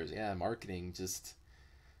 trailers, yeah, marketing, just,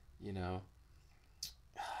 you know,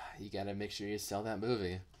 you gotta make sure you sell that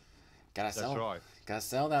movie. Gotta That's sell, right. gotta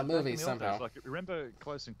sell that But back movie in the old days, somehow. like remember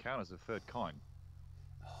Close Encounters of the Third Kind?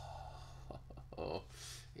 Oh,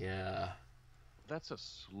 yeah, That's a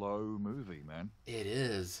slow movie, man. it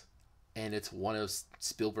is, and it's one of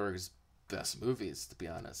Spielberg's best movies. To be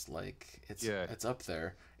honest, like Yeah, it's up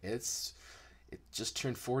there. It just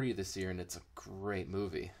turned 40 this year, and it's a great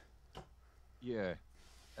movie. yeah.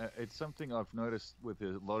 It's something I've noticed with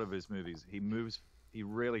a lot of his movies. He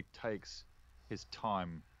really takes his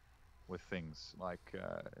time with things. Like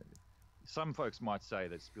some folks might say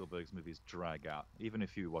that Spielberg's movies drag out, even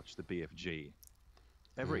if you watch the BFG.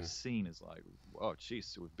 Every Mm. scene is like, oh,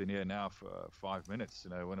 jeez, we've been here now for 5 minutes.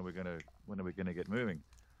 When are we gonna get moving?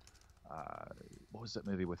 Uh, what was that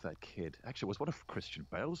movie with that kid? Actually, it was one of Christian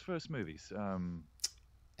Bale's first movies.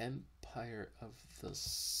 Empire of the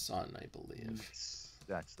Sun, I believe. Yes,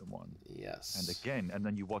 that's the one. And Yes. again, and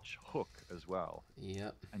then you watch Hook as well,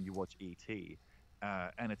 Yep. and you watch E.T.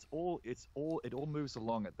 And it all moves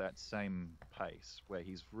along at that same pace where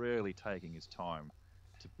he's really taking his time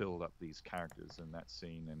to build up these characters in that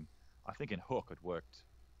scene. And I think in Hook it worked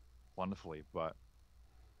wonderfully, but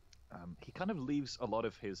he kind of leaves a lot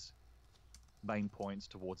of his main points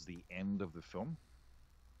towards the end of the film.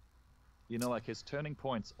 Like his turning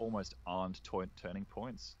points almost aren't turning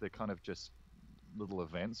points. They're kind of just little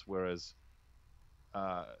events, whereas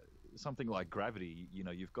something like Gravity,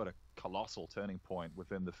 you've got a colossal turning point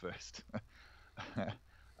within the first,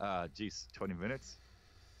 20 minutes.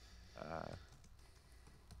 Uh,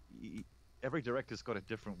 every director's got a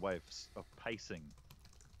different way of pacing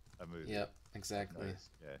a movie. Yep. Exactly.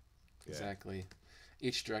 Yeah, yeah, Exactly.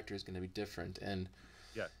 Each director is going to be different, and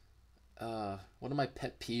yeah. one of my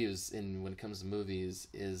pet peeves in when it comes to movies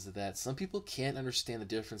is that some people can't understand the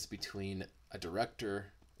difference between a director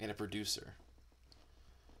and a producer.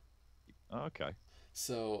 Okay.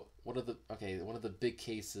 So one of the big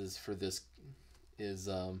cases for this is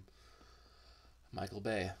Michael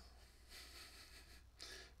Bay.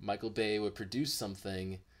 Michael Bay would produce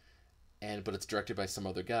something, but it's directed by some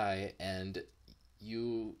other guy, and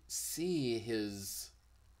you see his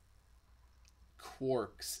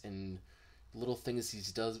quirks and little things he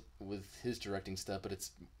does with his directing stuff, but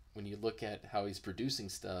it's when you look at how he's producing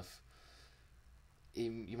stuff,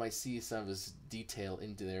 you might see some of his detail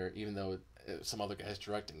into there, even though some other guy's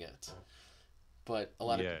directing it. But a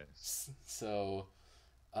lot of Yes. so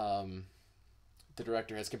um, the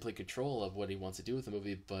director has complete control of what he wants to do with the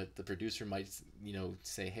movie, but the producer might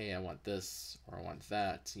say, "Hey, I want this or I want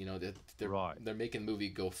that." They're Right. they're making the movie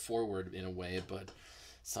go forward in a way, but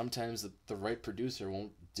sometimes the right producer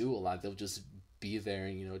won't do a lot. They'll just be there,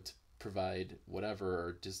 to provide whatever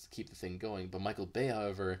or just keep the thing going. But Michael Bay,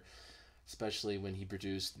 however, especially when he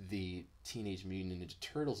produced the Teenage Mutant Ninja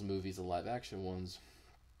Turtles movies, the live action ones,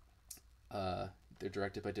 they're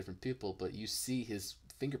directed by different people, but you see his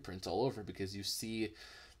fingerprints all over because you see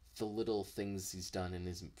the little things he's done in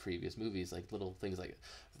his previous movies, like little things like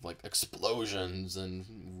explosions and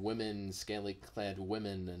women, scantily clad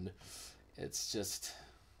women, and it's just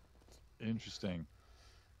Interesting.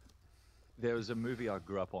 There was a movie I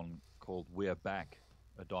grew up on called We're Back,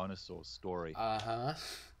 a dinosaur story, uh-huh.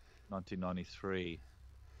 1993.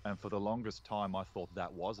 And for the longest time, I thought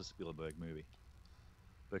that was a Spielberg movie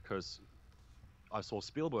because I saw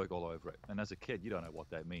Spielberg all over it. And as a kid, you don't know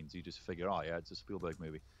what that means. You just figure, oh, yeah, it's a Spielberg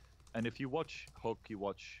movie. And if you watch Hook, you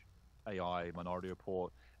watch AI, Minority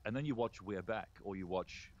Report, and then you watch We're Back, or you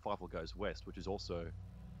watch Fievel Goes West, which is also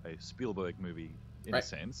a Spielberg movie in a Right.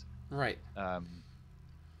 sense. Right.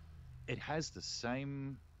 It has the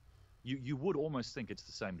same. You would almost think it's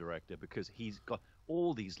the same director because he's got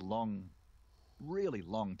all these long, really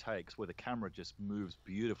long takes where the camera just moves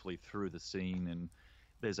beautifully through the scene, and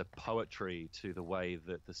there's a poetry to the way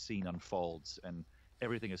that the scene unfolds, and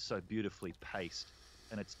everything is so beautifully paced,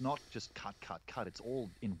 and it's not just cut, cut, cut. It's all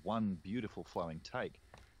in one beautiful flowing take.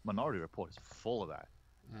 Minority Report is full of that.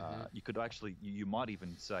 You could actually, you might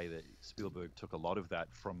even say that Spielberg took a lot of that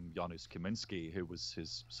from Janusz Kaminski, who was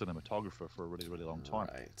his cinematographer for a really, really long time.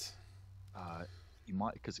 Right. You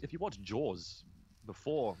might, because if you watch Jaws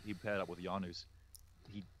before he paired up with Janusz,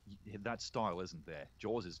 that style isn't there.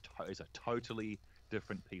 Jaws is a totally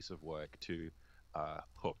different piece of work to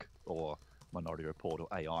Hook or Minority Report or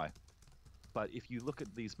AI. But if you look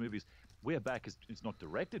at these movies, We're Back is not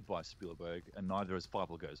directed by Spielberg, and neither is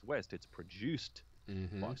Fievel Goes West. It's produced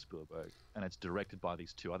by Spielberg, and it's directed by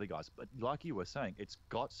these two other guys. But like you were saying, it's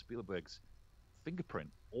got Spielberg's fingerprint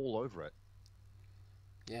all over it.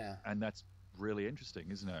 Yeah. And that's really interesting,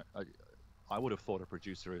 isn't it? I would have thought a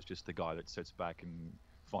producer is just the guy that sits back and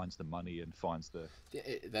finds the money and finds the.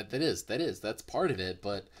 That's part of it.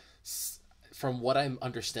 But from what I'm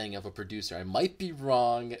understanding of a producer, I might be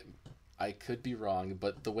wrong. I could be wrong,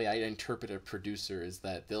 but the way I interpret a producer is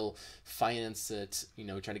that they'll finance it,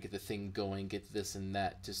 trying to get the thing going, get this and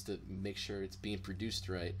that, just to make sure it's being produced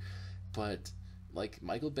right. But like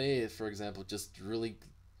Michael Bay, for example, just really,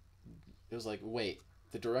 it was like, wait,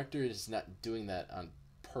 the director is not doing that on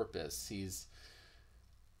purpose.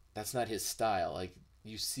 That's not his style. Like,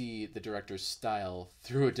 you see the director's style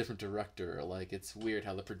through a different director. Like, it's weird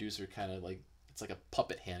how the producer kind of like, it's like a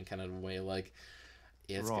puppet hand kind of way. Like,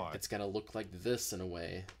 it's gonna look like this in a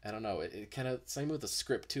way. I don't know. It kind of same with the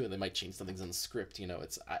script too. And they might change some things in the script.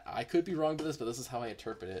 I could be wrong with this, but this is how I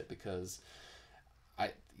interpret it, because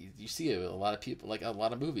you see it with a lot of people, like a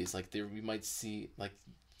lot of movies. Like we might see like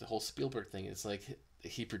the whole Spielberg thing. It's like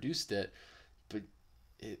he produced it, but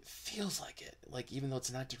it feels like it. Like, even though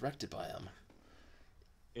it's not directed by him.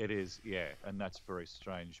 It is, yeah, and that's very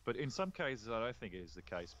strange. But in some cases, I don't think it is the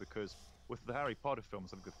case, because with the Harry Potter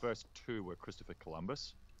films, I think the first two were Christopher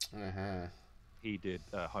Columbus. Uh-huh. He did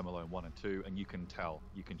Home Alone 1 and 2, and you can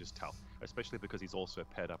just tell, especially because he's also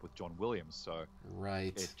paired up with John Williams. So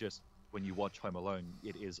right, it just, when you watch Home Alone,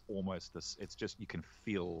 it is almost this. It's just, you can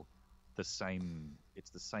feel the same. It's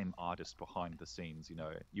the same artist behind the scenes.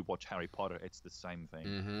 You watch Harry Potter, it's the same thing.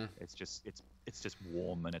 Mm-hmm. It's just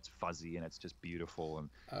warm, and it's fuzzy, and it's just beautiful. And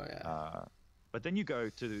oh yeah. But then you go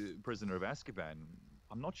to Prisoner of Azkaban.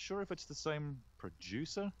 I'm not sure if it's the same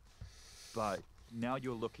producer, but now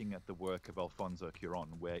you're looking at the work of Alfonso Cuarón,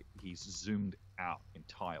 where he's zoomed out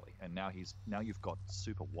entirely, and now you've got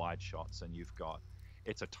super wide shots, and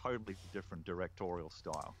it's a totally different directorial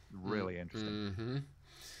style. Really interesting. Mm-hmm.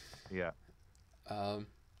 Yeah.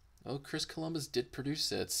 Chris Columbus did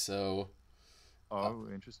produce it, so. Oh,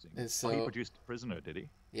 interesting. So, he produced Prisoner, did he?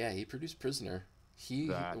 Yeah, he produced Prisoner.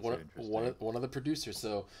 That's One of the producers.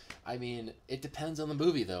 So, I mean, it depends on the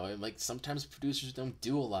movie, though. And like, sometimes producers don't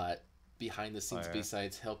do a lot behind the scenes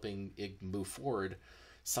besides helping it move forward.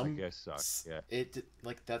 I guess so. Yeah.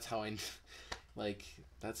 That's how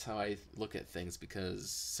I look at things, because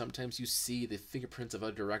sometimes you see the fingerprints of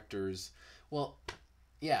other directors. Well,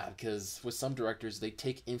 yeah, because with some directors, they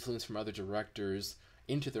take influence from other directors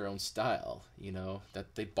into their own style,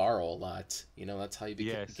 that they borrow a lot. That's how you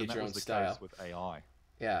get your own style. Case with AI.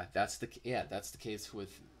 Yeah, that's the case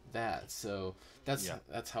with that. So that's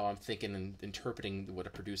how I'm thinking and interpreting what a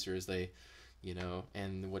producer is, and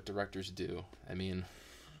what directors do. I mean,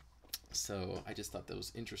 so I just thought that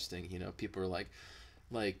was interesting. People are like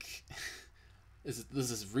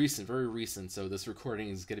this is recent, very recent. So this recording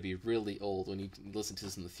is going to be really old when you listen to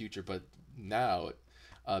this in the future. But now,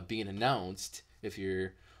 being announced, if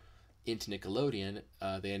you're into Nickelodeon,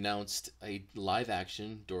 they announced a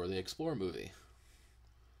live-action Dora the Explorer movie.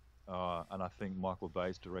 And I think Michael Bay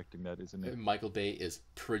is directing that, isn't it? Michael Bay is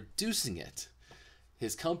producing it.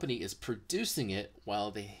 His company is producing it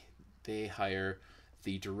while they hire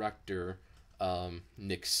the director,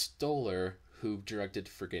 Nick Stoller, who directed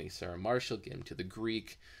Forgetting Sarah Marshall, Getting to the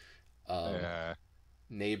Greek,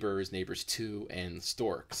 Neighbors, Neighbors 2, and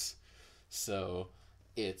Storks. So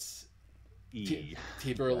it's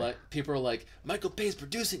people are like Michael Bay's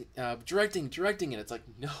producing, directing, and it's like,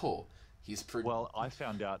 no, he's Well, I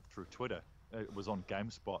found out through Twitter. It was on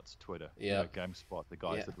GameSpot's Twitter. Yeah, GameSpot, the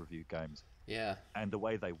guys that review games. Yeah. And the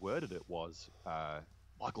way they worded it was,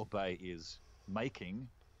 Michael Bay is making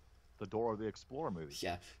the Dora the Explorer movie.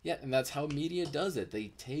 Yeah, and that's how media does it. They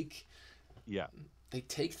take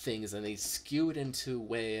things and they skew it into a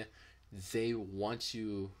way they want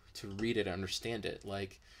you to read it and understand it.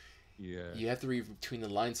 Like, you have to read between the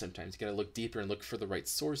lines sometimes. You got to look deeper and look for the right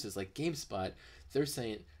sources. Like GameSpot, they're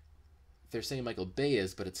saying Michael Bay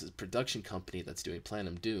is, but it's a production company that's doing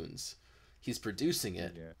Platinum Dunes. He's producing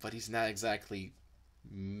it, but he's not exactly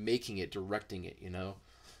making it, directing it,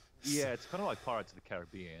 Yeah, it's kind of like Pirates of the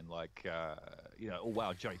Caribbean. Like, oh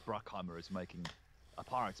wow, Jerry Bruckheimer is making a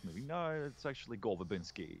Pirates movie. No, it's actually Gore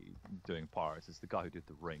Verbinski doing Pirates. It's the guy who did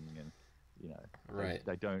The Ring, and right.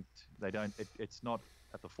 They don't. It's not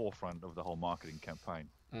at the forefront of the whole marketing campaign.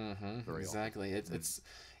 Mm-hmm. Exactly. It's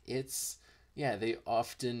they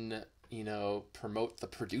often promote the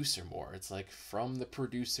producer more. It's like, from the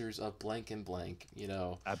producers of blank and blank,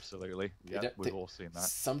 Absolutely. Yeah, we've all seen that.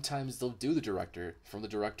 Sometimes they'll do the director from the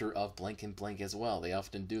director of blank and blank as well. They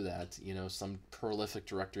often do that. Some prolific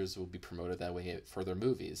directors will be promoted that way for their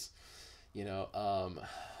movies.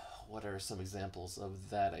 What are some examples of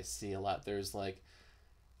that I see a lot? There's like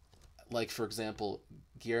like for example,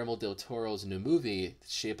 Guillermo del Toro's new movie,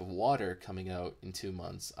 Shape of Water, coming out in 2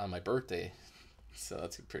 months on my birthday. So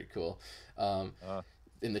that's pretty cool. Um, Uh,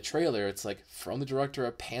 in the trailer, it's like from the director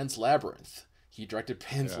of Pan's Labyrinth. He directed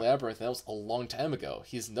Pan's yeah, Labyrinth. That was a long time ago.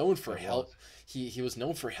 He's known for that was. He was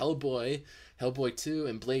known for Hellboy, Hellboy 2,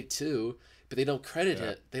 and Blade 2, but they don't credit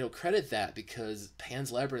Yeah, it. They don't credit that because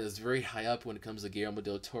Pan's Labyrinth is very high up when it comes to Guillermo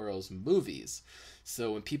del Toro's movies.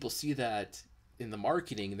 So when people see that in the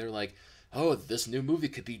marketing, they're like, "Oh, this new movie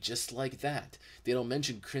could be just like that." They don't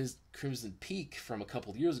mention Crimson Peak from a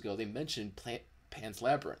couple years ago. They mention Pan's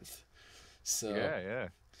Labyrinth. So yeah.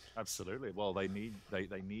 Absolutely. Well, they need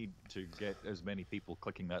to get as many people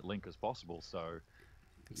clicking that link as possible. So,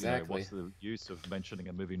 exactly. what's the use of mentioning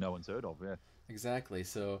a movie no one's heard of? Yeah. Exactly.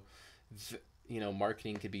 So,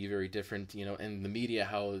 marketing could be very different, and the media,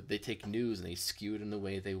 how they take news and they skew it in the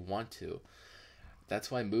way they want to.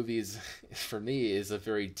 That's why movies, for me, is a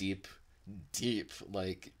very deep,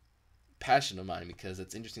 like, passion of mine because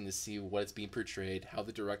it's interesting to see what it's being portrayed, how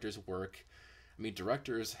the directors work. I mean,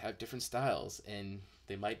 directors have different styles and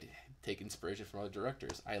they might take inspiration from other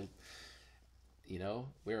directors.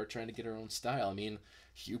 We are trying to get our own style. I mean,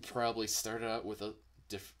 you probably started out with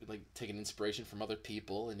like taking inspiration from other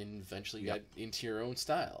people and then eventually Yeah. got into your own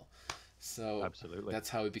style. So Absolutely. that's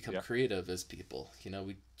how we become Yeah. creative as people.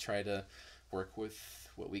 We try to work with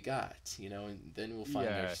what we got, and then we'll find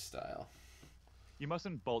our Yeah. style. You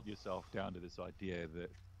mustn't bolt yourself down to this idea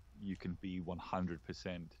that you can be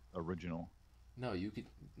 100% original. No, you could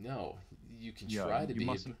no, you can Yeah. try to You be.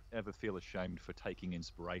 mustn't ever feel ashamed for taking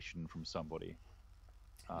inspiration from somebody.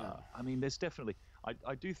 No. I mean, there's definitely.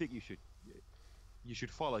 I do think you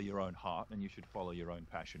should follow your own heart and you should follow your own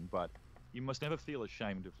passion, but you must never feel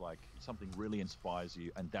ashamed of like something really inspires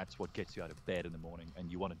you and that's what gets you out of bed in the morning and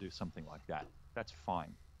you want to do something like that. That's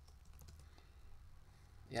fine.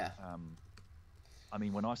 Yeah. Um, I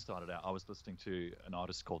mean, when I started out, I was listening to an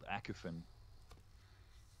artist called Akufin.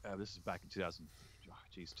 This is back in 2000, oh,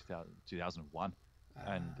 geez, 2001.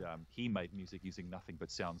 And Uh, he made music using nothing but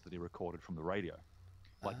sounds that he recorded from the radio.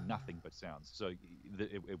 Like nothing but sounds. So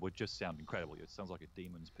it would just sound incredible. It sounds like a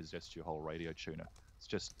demon's possessed your whole radio tuner. It's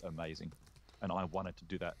just amazing. And I wanted to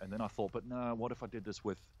do that. And then I thought, but no, what if I did this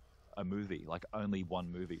with a movie, like only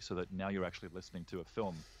one movie, so that now you're actually listening to a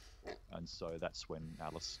film. And so that's when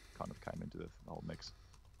Alice kind of came into the whole mix.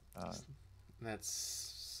 Uh,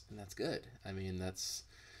 that's good. I mean, that's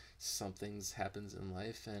something's happens in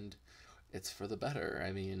life, and it's for the better.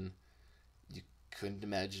 I mean, you couldn't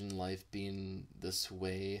imagine life being this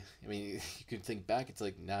way. I mean, you can think back. It's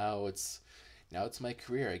like now it's my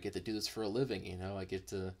career. I get to do this for a living.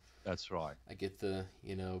 that's right. I get to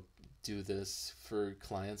do this for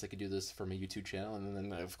clients. I could do this for my YouTube channel, and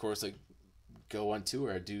then of course I go on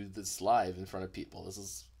tour. I do this live in front of people. This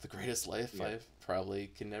is the greatest life Yeah, I probably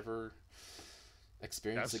can never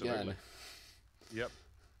experience absolutely. again. Yep,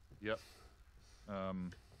 yep.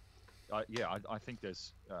 Um, I think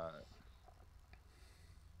there's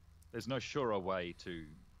no surer way to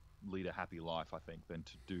lead a happy life, I think, than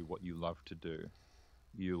to do what you love to do.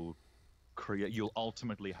 You'll you'll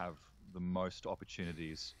ultimately have the most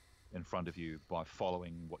opportunities in front of you by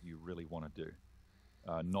following what you really want to do.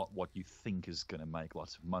 Not what you think is going to make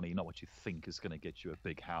lots of money, not what you think is going to get you a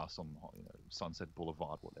big house on Sunset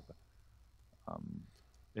Boulevard, whatever. Um,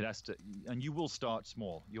 it has to, and you will start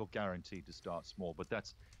small. You're guaranteed to start small, but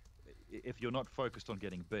if you're not focused on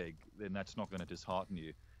getting big, then that's not going to dishearten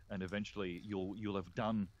you. And eventually, you'll have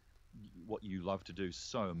done what you love to do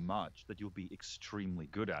so much that you'll be extremely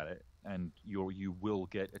good at it, and you will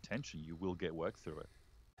get attention. You will get work through it.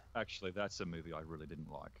 Actually, that's a movie I really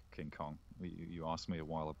didn't like, King Kong. You asked me a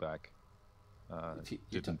while back.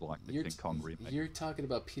 Didn't like the King Kong remake. You're talking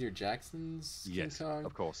about Peter Jackson's King Yes, Kong?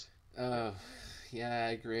 of course. Uh, yeah,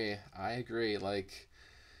 I agree. I agree. Like,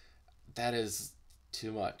 that is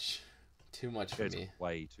too much. Too much for It's me.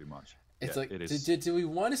 way too much. It's Yeah, like, it is. do we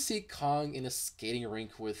want to see Kong in a skating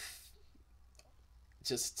rink with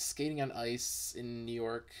just skating on ice in New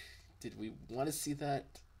York? Did we want to see that?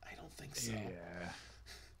 I don't think so. Yeah.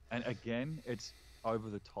 And again, it's over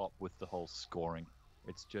the top with the whole scoring.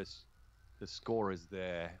 It's just the score is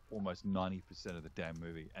there almost 90% of the damn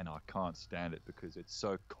movie, and I can't stand it because it's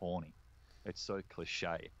so corny. It's so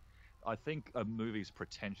cliche. I think a movie's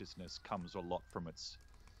pretentiousness comes a lot from its,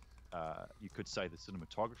 you could say, the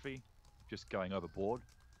cinematography, just going overboard,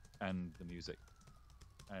 and the music.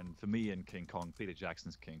 And for me in King Kong, Peter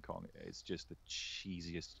Jackson's King Kong is just the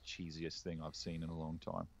cheesiest thing I've seen in a long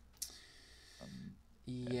time.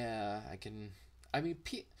 Yeah. Yeah, I can. I mean,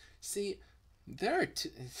 see, there are two.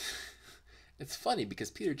 It's funny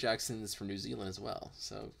because Peter Jackson is from New Zealand as well,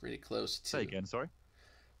 so really close Say to. again, sorry.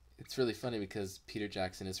 It's really funny because Peter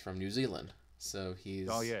Jackson is from New Zealand, so Oh he's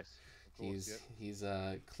yes, of course. he's Yep. he's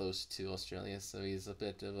close to Australia, so he's a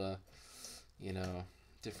bit of a you know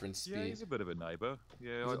different Yeah, speed. he's a bit of a neighbour.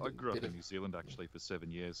 Yeah, He's a I grew bit up of in New Zealand actually for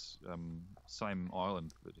 7 years. Same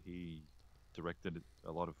island that he directed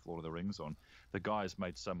a lot of Lord of the Rings on. The guy's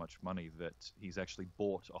made so much money that he's actually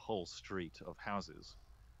bought a whole street of houses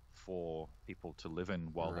for people to live in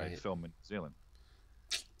while they right. film in New Zealand.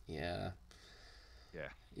 Yeah, Yeah.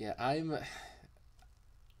 yeah.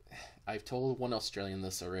 I've told one Australian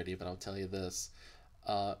this already, but I'll tell you this.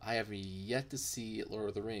 I have yet to see Lord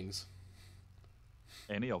of the Rings,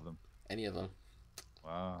 Any of them. any of them.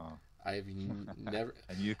 Wow. Never.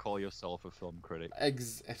 And you call yourself a film critic.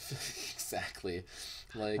 Exactly.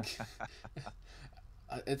 Like,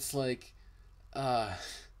 it's like, uh,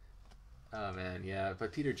 oh man, yeah.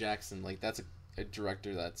 But Peter Jackson, like, that's a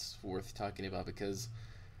director that's worth talking about because,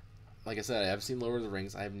 like I said, I have seen Lord of the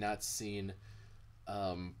Rings. I have not seen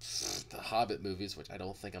the Hobbit movies, which I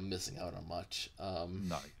don't think I'm missing out on much. No,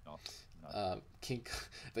 you're not. No. King,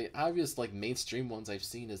 the obvious like mainstream ones I've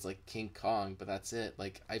seen is like King Kong, but that's it.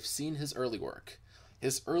 Like I've seen his early work.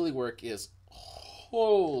 His early work is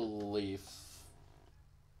holy.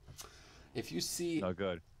 If you see, No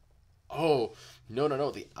good. oh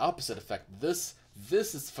no, the opposite effect. This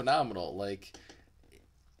is phenomenal. Like,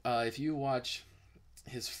 if you watch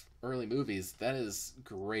his early movies, that is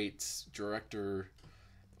great director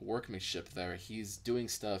workmanship there. He's doing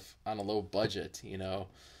stuff on a low budget, you know.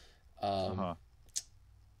 Um, Uh-huh.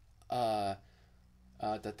 uh,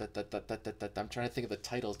 I'm trying to think of the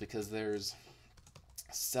titles because there's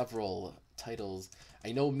several titles.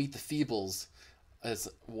 I know Meet the Feebles is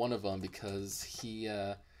one of them because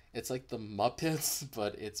it's like the Muppets,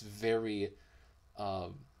 but it's very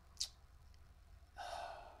um,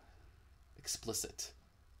 explicit,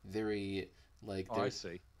 very like Oh, I there's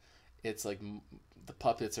see. it's like the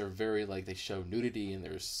puppets are very like they show nudity and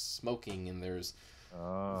there's smoking and there's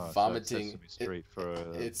Ah, so it's vomiting. Sesame Street for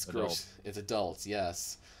It's gross. adults. It's adults,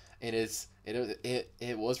 yes. And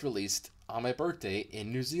it was released on my birthday in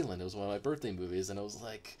New Zealand. It was one of my birthday movies, and I was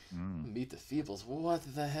like, Mm. Meet the Feebles. What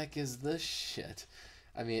the heck is this shit?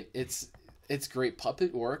 I mean, it's great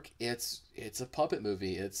puppet work. It's a puppet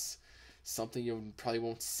movie. It's something you probably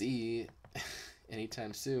won't see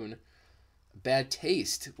anytime soon. Bad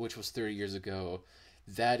Taste, which was 30 years ago,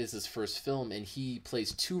 that is his first film, and he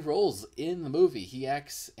plays two roles in the movie. He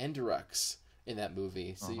acts and directs in that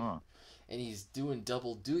movie. Uh-huh. And he's doing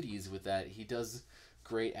double duties with that. He does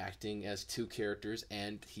great acting as two characters,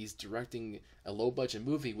 and he's directing a low budget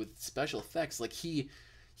movie with special effects. Like he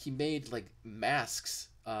made like masks.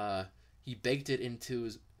 He baked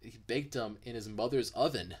them in his mother's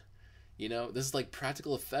oven. You know, this is like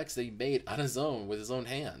practical effects that he made on his own with his own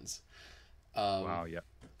hands. Um, Wow, yeah.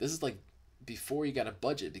 this is like before you got a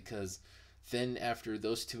budget because then after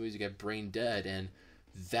those two movies you got Brain Dead and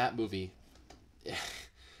that movie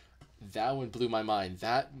that one blew my mind.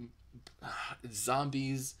 That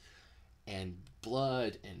zombies and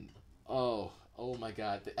blood and oh my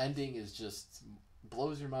god, the ending is just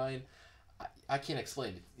blows your mind. I can't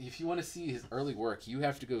explain it. If you want to see his early work, you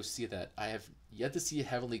have to go see that. I have yet to see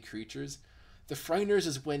Heavenly Creatures. The Frighteners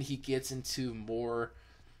is when he gets into more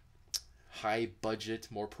high budget,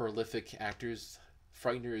 more prolific actors.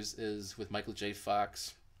 Frighteners is with Michael J.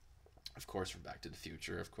 Fox, of course, from Back to the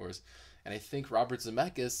Future, of course, and I think Robert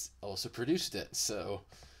Zemeckis also produced it. So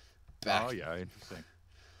back, Oh, yeah, interesting.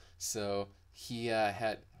 so he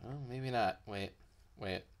had, well, maybe not. Wait.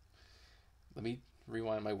 Let me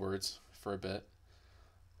rewind my words for a bit.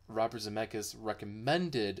 Robert Zemeckis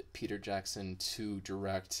recommended Peter Jackson to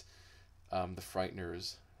direct The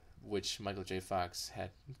Frighteners, which Michael J. Fox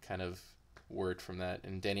had kind of word from that,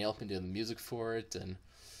 and Danny Elfman did the music for it, and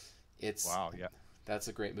it's Wow, yeah. that's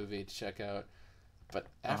a great movie to check out.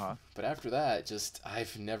 Uh-huh. But after that, just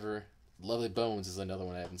I've never. Lovely Bones is another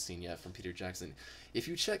one I haven't seen yet from Peter Jackson. If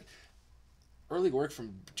you check early work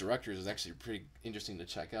from directors is actually pretty interesting to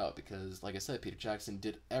check out because, like I said, Peter Jackson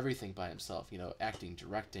did everything by himself. You know, acting,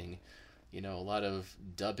 directing, you know, a lot of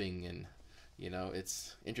dubbing, and you know,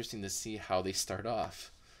 it's interesting to see how they start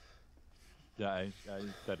off. Yeah,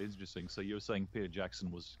 that is interesting. So you're saying Peter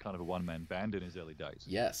Jackson was kind of a one-man band in his early days?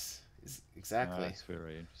 Yes, exactly. That's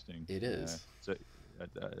very interesting. It is. So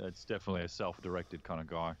it's definitely a self-directed kind of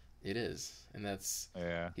guy. It is, and that's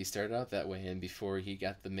Yeah. he started out that way, and before he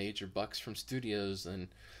got the major bucks from studios, and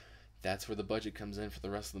that's where the budget comes in for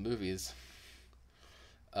the rest of the movies.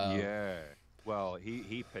 Yeah. Well,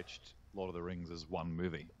 he pitched Lord of the Rings as one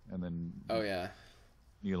movie, and then Oh yeah,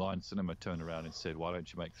 New Line Cinema turned around and said, "Why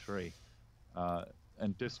don't you make 3?"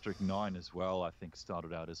 And District 9 as well, I think,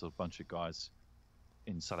 started out as a bunch of guys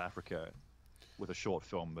in South Africa with a short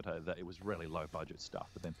film, but it was really low budget stuff.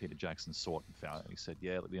 But then Peter Jackson saw it and found it. And he said,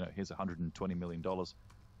 "Yeah, here's $120 million.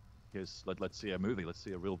 Let's see a movie. Let's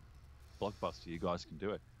see a real blockbuster. You guys can do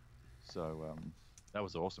it." So that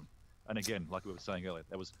was awesome. And again, like we were saying earlier,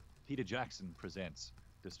 that was Peter Jackson presents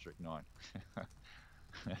District 9.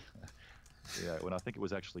 Yeah, when I think it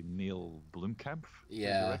was actually Neil Blomkamp who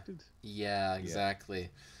directed. Yeah, exactly.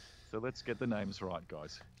 So let's get the names right,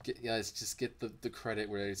 guys. Just get the credit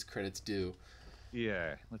where its credit's due.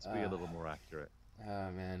 Yeah, let's be a little more accurate.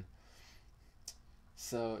 Oh, man.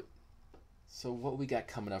 So what we got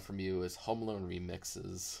coming up from you is Home Alone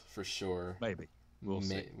remixes, for sure. Maybe. We'll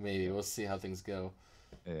see. Maybe. We'll see how things go.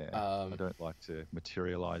 Yeah, I don't like to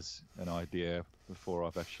materialize an idea before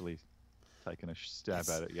I've actually taken a stab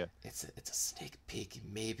at it yet. It's a sneak peek.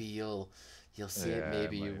 Maybe you'll see it.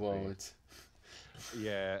 Maybe you won't.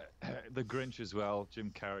 Yeah, The Grinch as well.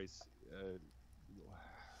 Jim Carrey's.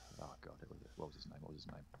 Oh God, what was his name?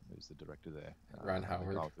 Who's the director there? Ron Howard.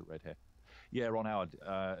 The guy with the red hair. Yeah, Ron Howard.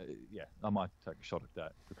 Yeah, I might take a shot at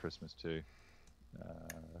that for Christmas too.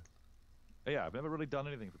 Yeah, I've never really done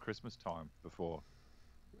anything for Christmas time before.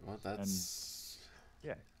 Well, that's...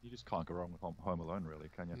 Yeah, you just can't go wrong with Home Alone, really,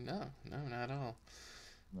 can you? No, not at all.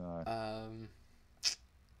 No.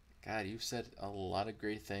 God, you've said a lot of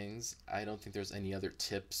great things. I don't think there's any other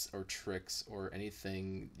tips or tricks or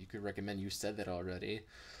anything you could recommend. You said that already.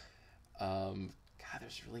 God,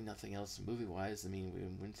 there's really nothing else movie-wise. I mean, we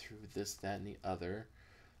went through this, that, and the other.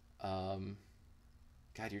 God,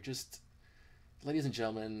 you're just... Ladies and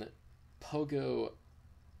gentlemen, Pogo,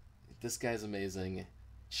 this guy's amazing.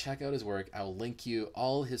 Check out his work. I'll link you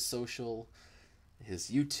all his social, his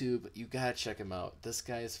YouTube. You gotta check him out. This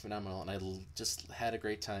guy is phenomenal, and I just had a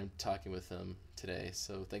great time talking with him today.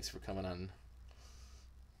 So thanks for coming on.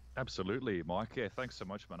 Absolutely, Mike. Yeah, thanks so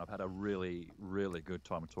much, man. I've had a really, really good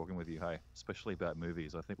time talking with you, hey, especially about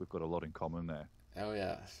movies. I think we've got a lot in common there. Oh,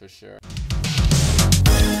 yeah, for sure.